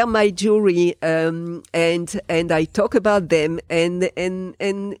wear my jewelry, and I talk about them and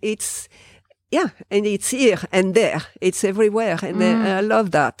it's, yeah, and it's here and there. It's everywhere. And I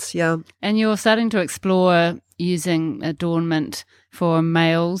love that. Yeah. And you're starting to explore using adornment for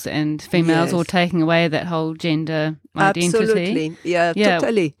males and females, or taking away that whole gender identity. Absolutely. Yeah,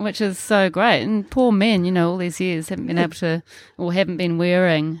 totally. Which is so great. And poor men, all these years haven't been able to, or haven't been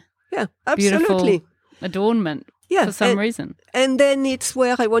wearing beautiful adornment. Yeah, for some reason. And then it's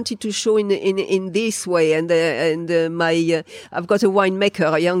where I wanted to show in this way. And I've got a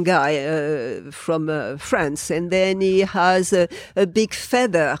winemaker, a young guy from France, and then he has a big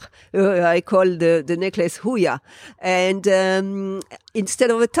feather. I call the necklace Huya, and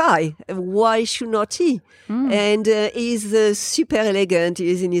instead of a tie, why should not he? And he's super elegant.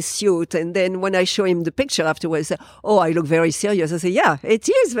 He's in his suit, and then when I show him the picture afterwards, he says, "Oh, I look very serious." I say, "Yeah, it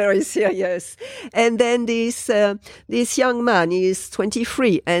is very serious." And then this young man is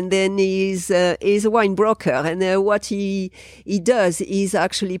 23, and then he's a wine broker, and what he does is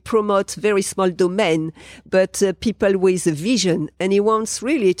actually promote very small domain, but people with a vision, and he wants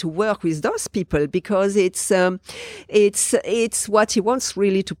really to work with those people because it's what he wants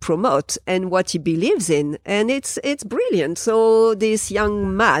really to promote and what he believes in, and it's brilliant. So this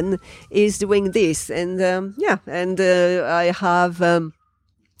young man is doing this, and I have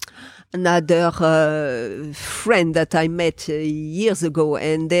another friend that I met years ago,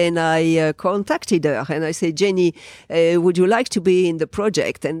 and then I contacted her and I said, "Jenny, would you like to be in the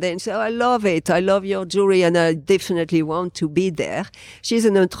project?" And then she said, "I love it. I love your jewelry and I definitely want to be there." She's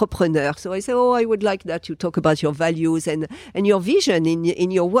an entrepreneur. So I said, "Oh, I would like that you talk about your values and your vision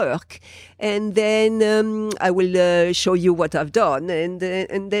in your work. And then I will show you what I've done." And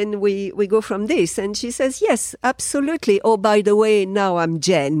then we go from this. And she says, "Yes, absolutely. Oh, by the way, now I'm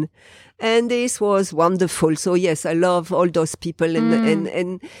Jen." And this was wonderful. So yes, I love all those people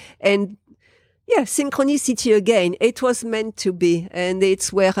and yeah, synchronicity again. It was meant to be, and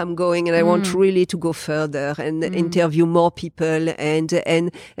it's where I'm going. And I want really to go further and interview more people and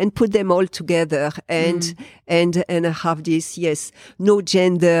put them all together and have this, no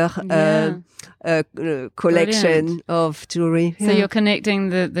gender, collection Brilliant. Of jewelry. So you're connecting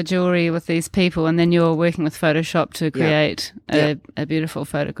the jewelry with these people, and then you're working with Photoshop to create a beautiful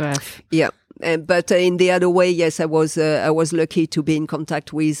photograph. Yeah. But in the other way, yes, I was lucky to be in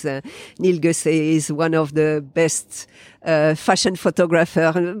contact with Neil Gusset. He's one of the best fashion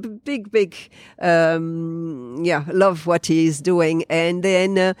photographer. Big, love what he's doing. And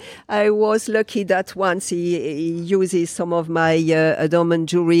then I was lucky that once he uses some of my adornment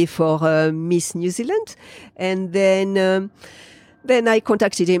jewelry for Miss New Zealand, and then I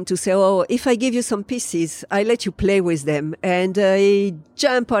contacted him to say, "Oh, if I give you some pieces, I let you play with them." And he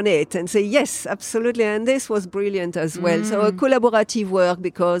jumped on it and say, "Yes, absolutely." And this was brilliant as well. So a collaborative work,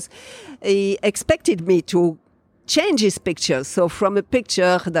 because he expected me to change his pictures. So from a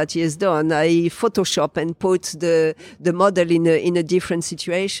picture that he has done, I Photoshop and put the model in a different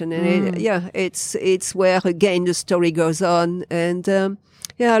situation. And it's where again the story goes on. And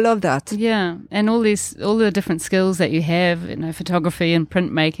I love that. Yeah, and all the different skills that you have, photography and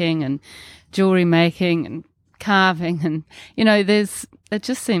printmaking and jewelry making and carving, and it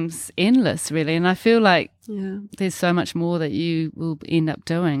just seems endless, really. And I feel like there's so much more that you will end up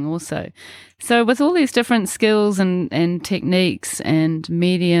doing also. So with all these different skills and techniques and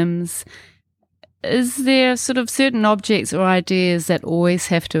mediums, is there sort of certain objects or ideas that always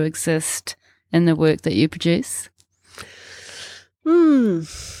have to exist in the work that you produce?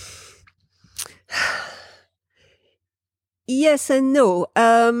 Yes and no.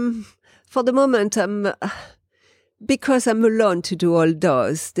 For the moment, because I'm alone to do all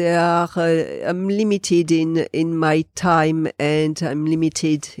those. I'm limited in my time, and I'm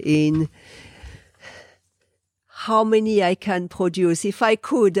limited in how many I can produce. If I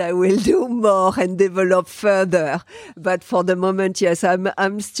could, I will do more and develop further. But for the moment, yes,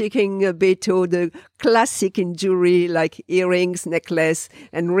 I'm sticking a bit to the classic in jewelry, like earrings, necklace,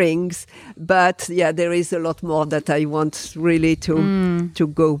 and rings. But there is a lot more that I want really to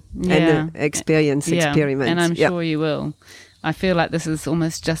go and experiment. And I'm sure you will. I feel like this is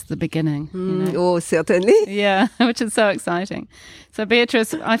almost just the beginning. Oh, certainly. Yeah, which is so exciting. So,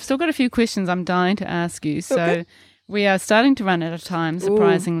 Beatrice, I've still got a few questions I'm dying to ask you. So, we are starting to run out of time,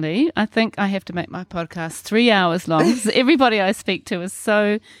 surprisingly. Ooh. I think I have to make my podcast 3 hours long because everybody I speak to is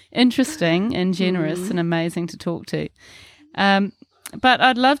so interesting and generous and amazing to talk to. But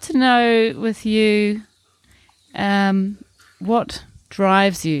I'd love to know with you what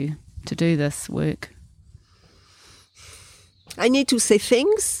drives you to do this work. I need to say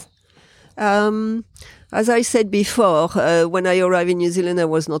things. As I said before, when I arrived in New Zealand, I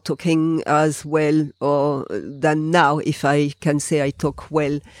was not talking as well than now, if I can say I talk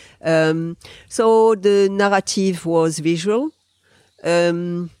well. So the narrative was visual.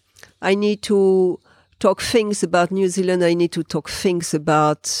 I need to talk things about New Zealand. I need to talk things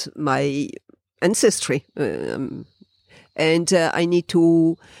about my ancestry. And I need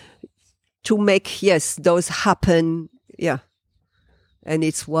to make, those happen. Yeah. And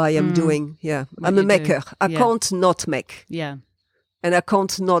it's why I'm doing, I'm a maker. I can't not make. Yeah. And I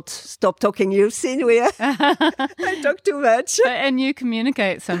can't not stop talking. You've seen I talk too much. And you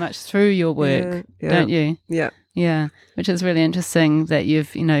communicate so much through your work, don't you? Yeah. Yeah. Which is really interesting that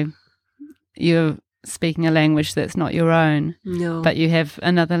you're speaking a language that's not your own, but you have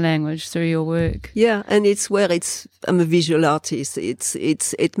another language through your work. Yeah, and it's where I'm a visual artist.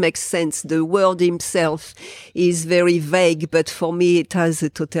 It makes sense. The word himself is very vague, but for me it has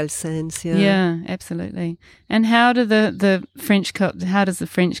a total sense. Yeah, absolutely. And how do the French how does the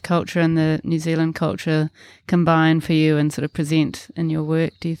French culture and the New Zealand culture combine for you and sort of present in your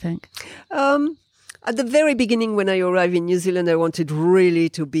work, do you think? At the very beginning, when I arrived in New Zealand, I wanted really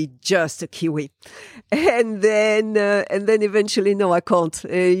to be just a Kiwi. And then eventually, no, I can't.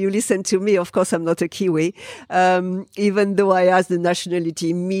 You listen to me. Of course, I'm not a Kiwi. Even though I asked the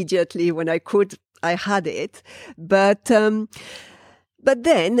nationality immediately when I could, I had it. But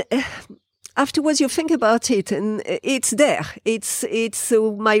then, afterwards, you think about it, and it's there. It's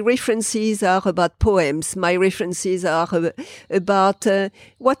my references are about poems. My references are about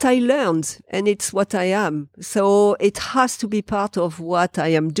what I learned, and it's what I am. So it has to be part of what I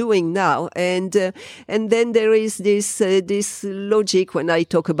am doing now. And then there is this logic when I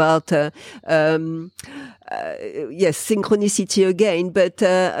talk about synchronicity again, but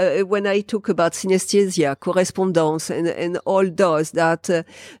when I talk about synesthesia, correspondence, and all those that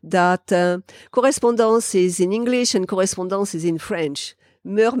correspondence is in English and correspondence is in French.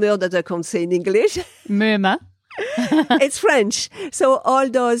 Murmur that I can't say in English. Murmur. It's French. So all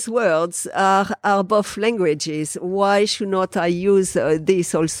those words are both languages. Why should not I use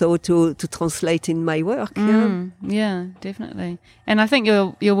this also to translate in my work? Yeah, definitely. And I think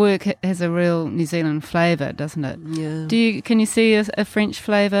your work has a real New Zealand flavour, doesn't it? Yeah. Can you see a French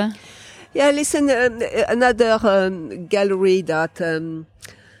flavour? Yeah, listen, another gallery that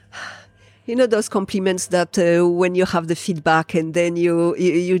those compliments that when you have the feedback and then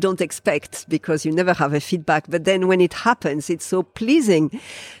you don't expect because you never have a feedback, but then when it happens, it's so pleasing.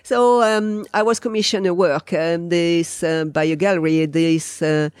 So I was commissioned a work by a gallery. This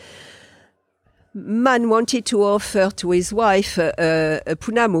man wanted to offer to his wife a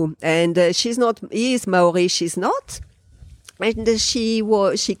punamu, and he is Maori, she's not. And she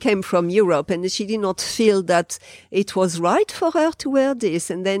came from Europe, and she did not feel that it was right for her to wear this.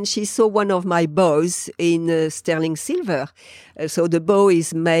 And then she saw one of my bows in sterling silver. So the bow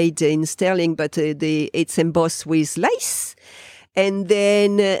is made in sterling, but it's embossed with lace. And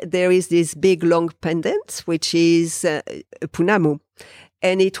then there is this big long pendant, which is a punamu.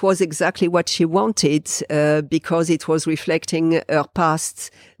 And it was exactly what she wanted, because it was reflecting her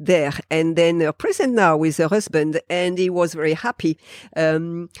past there and then her present now with her husband. And he was very happy.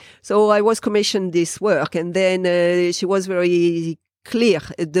 So I was commissioned this work, and then she was very clear.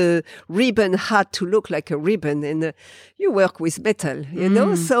 The ribbon had to look like a ribbon, and you work with metal,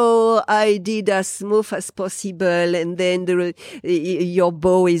 so I did as smooth as possible. And then your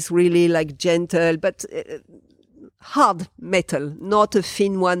bow is really like gentle, but hard metal, not a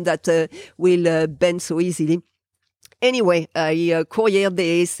thin one that will bend so easily. Anyway, I couriered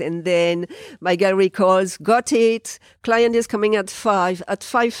this, and then my gallery calls, got it, client is coming at 5. At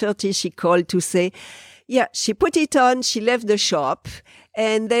 5:30, she called to say, she put it on, she left the shop,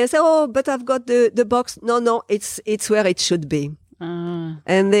 and they say, but I've got the box. No, it's where it should be.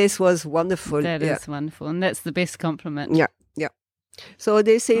 And this was wonderful. That is wonderful, and that's the best compliment. Yeah. So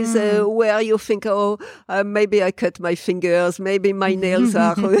this is where you think, maybe I cut my fingers, maybe my nails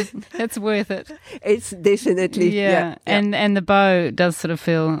are. It's worth it. It's definitely. Yeah. And the bow does sort of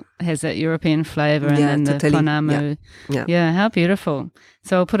has that European flavour, and then totally. The punamu. Yeah, how beautiful.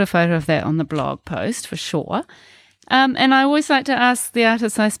 So I'll put a photo of that on the blog post for sure. And I always like to ask the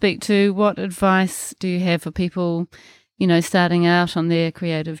artists I speak to, what advice do you have for people, starting out on their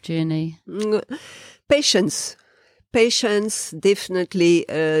creative journey? Patience. patience, definitely.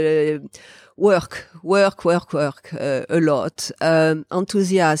 Work a lot.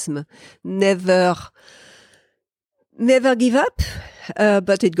 Enthusiasm, never give up.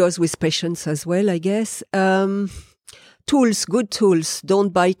 But it goes with patience as well, I guess. Tools, good tools.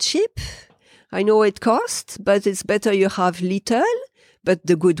 Don't buy cheap. I know it costs, but it's better you have little, but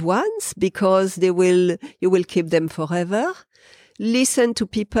the good ones, because you will keep them forever. Listen to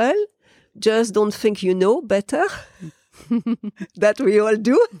people. Just don't think you know better. That we all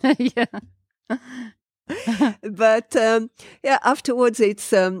do. Yeah. But afterwards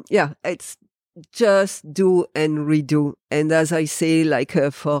it's just do and redo. And as I say, like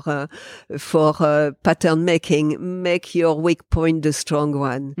for pattern making, make your weak point the strong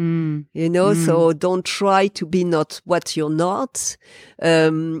one. So don't try to be not what you're not.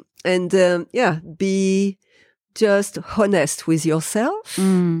 Be just honest with yourself.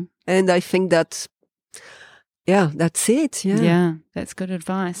 And I think that's it. Yeah, that's good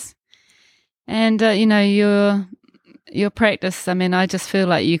advice. And, your practice, I mean, I just feel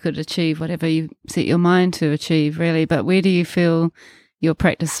like you could achieve whatever you set your mind to achieve, really. But where do you feel your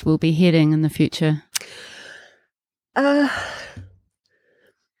practice will be heading in the future? I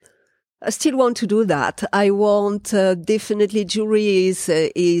still want to do that. I want definitely jewelry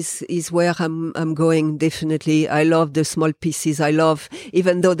is where I'm going. Definitely, I love the small pieces. I love,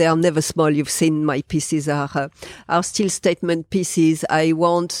 even though they are never small. You've seen my pieces are still statement pieces. I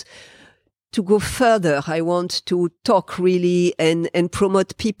want to go further. I want to talk really and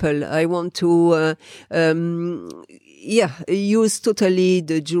promote people. I want to use totally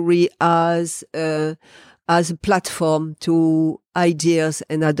the jewelry as a platform to ideas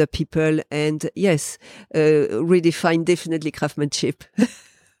and other people, and redefine definitely craftsmanship.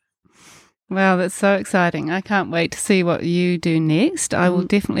 Wow, that's so exciting. I can't wait to see what you do next. I will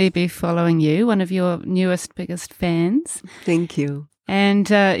definitely be following you, one of your newest, biggest fans. Thank you. And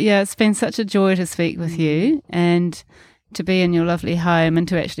it's been such a joy to speak with you and to be in your lovely home and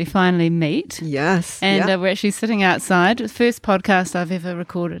to actually finally meet. Yes. And we're actually sitting outside. The first podcast I've ever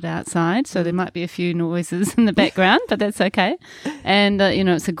recorded outside, so there might be a few noises in the background, but that's okay. And,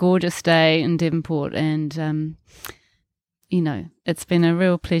 it's a gorgeous day in Devonport, and, it's been a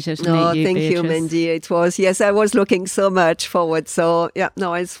real pleasure to meet you, thank Beatrice. you, Mandy. It was, I was looking so much forward. So,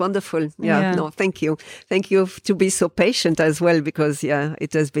 it's wonderful. Thank you. Thank you to be so patient as well, because,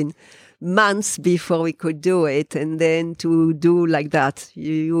 it has been months before we could do it. And then to do like that,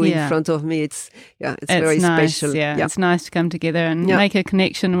 you in front of me, it's very nice, special. It's nice to come together and make a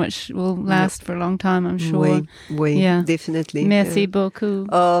connection which will last for a long time, I'm sure. Oui, definitely. Merci beaucoup.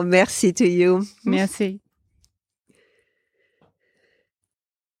 Oh, merci to you. Merci.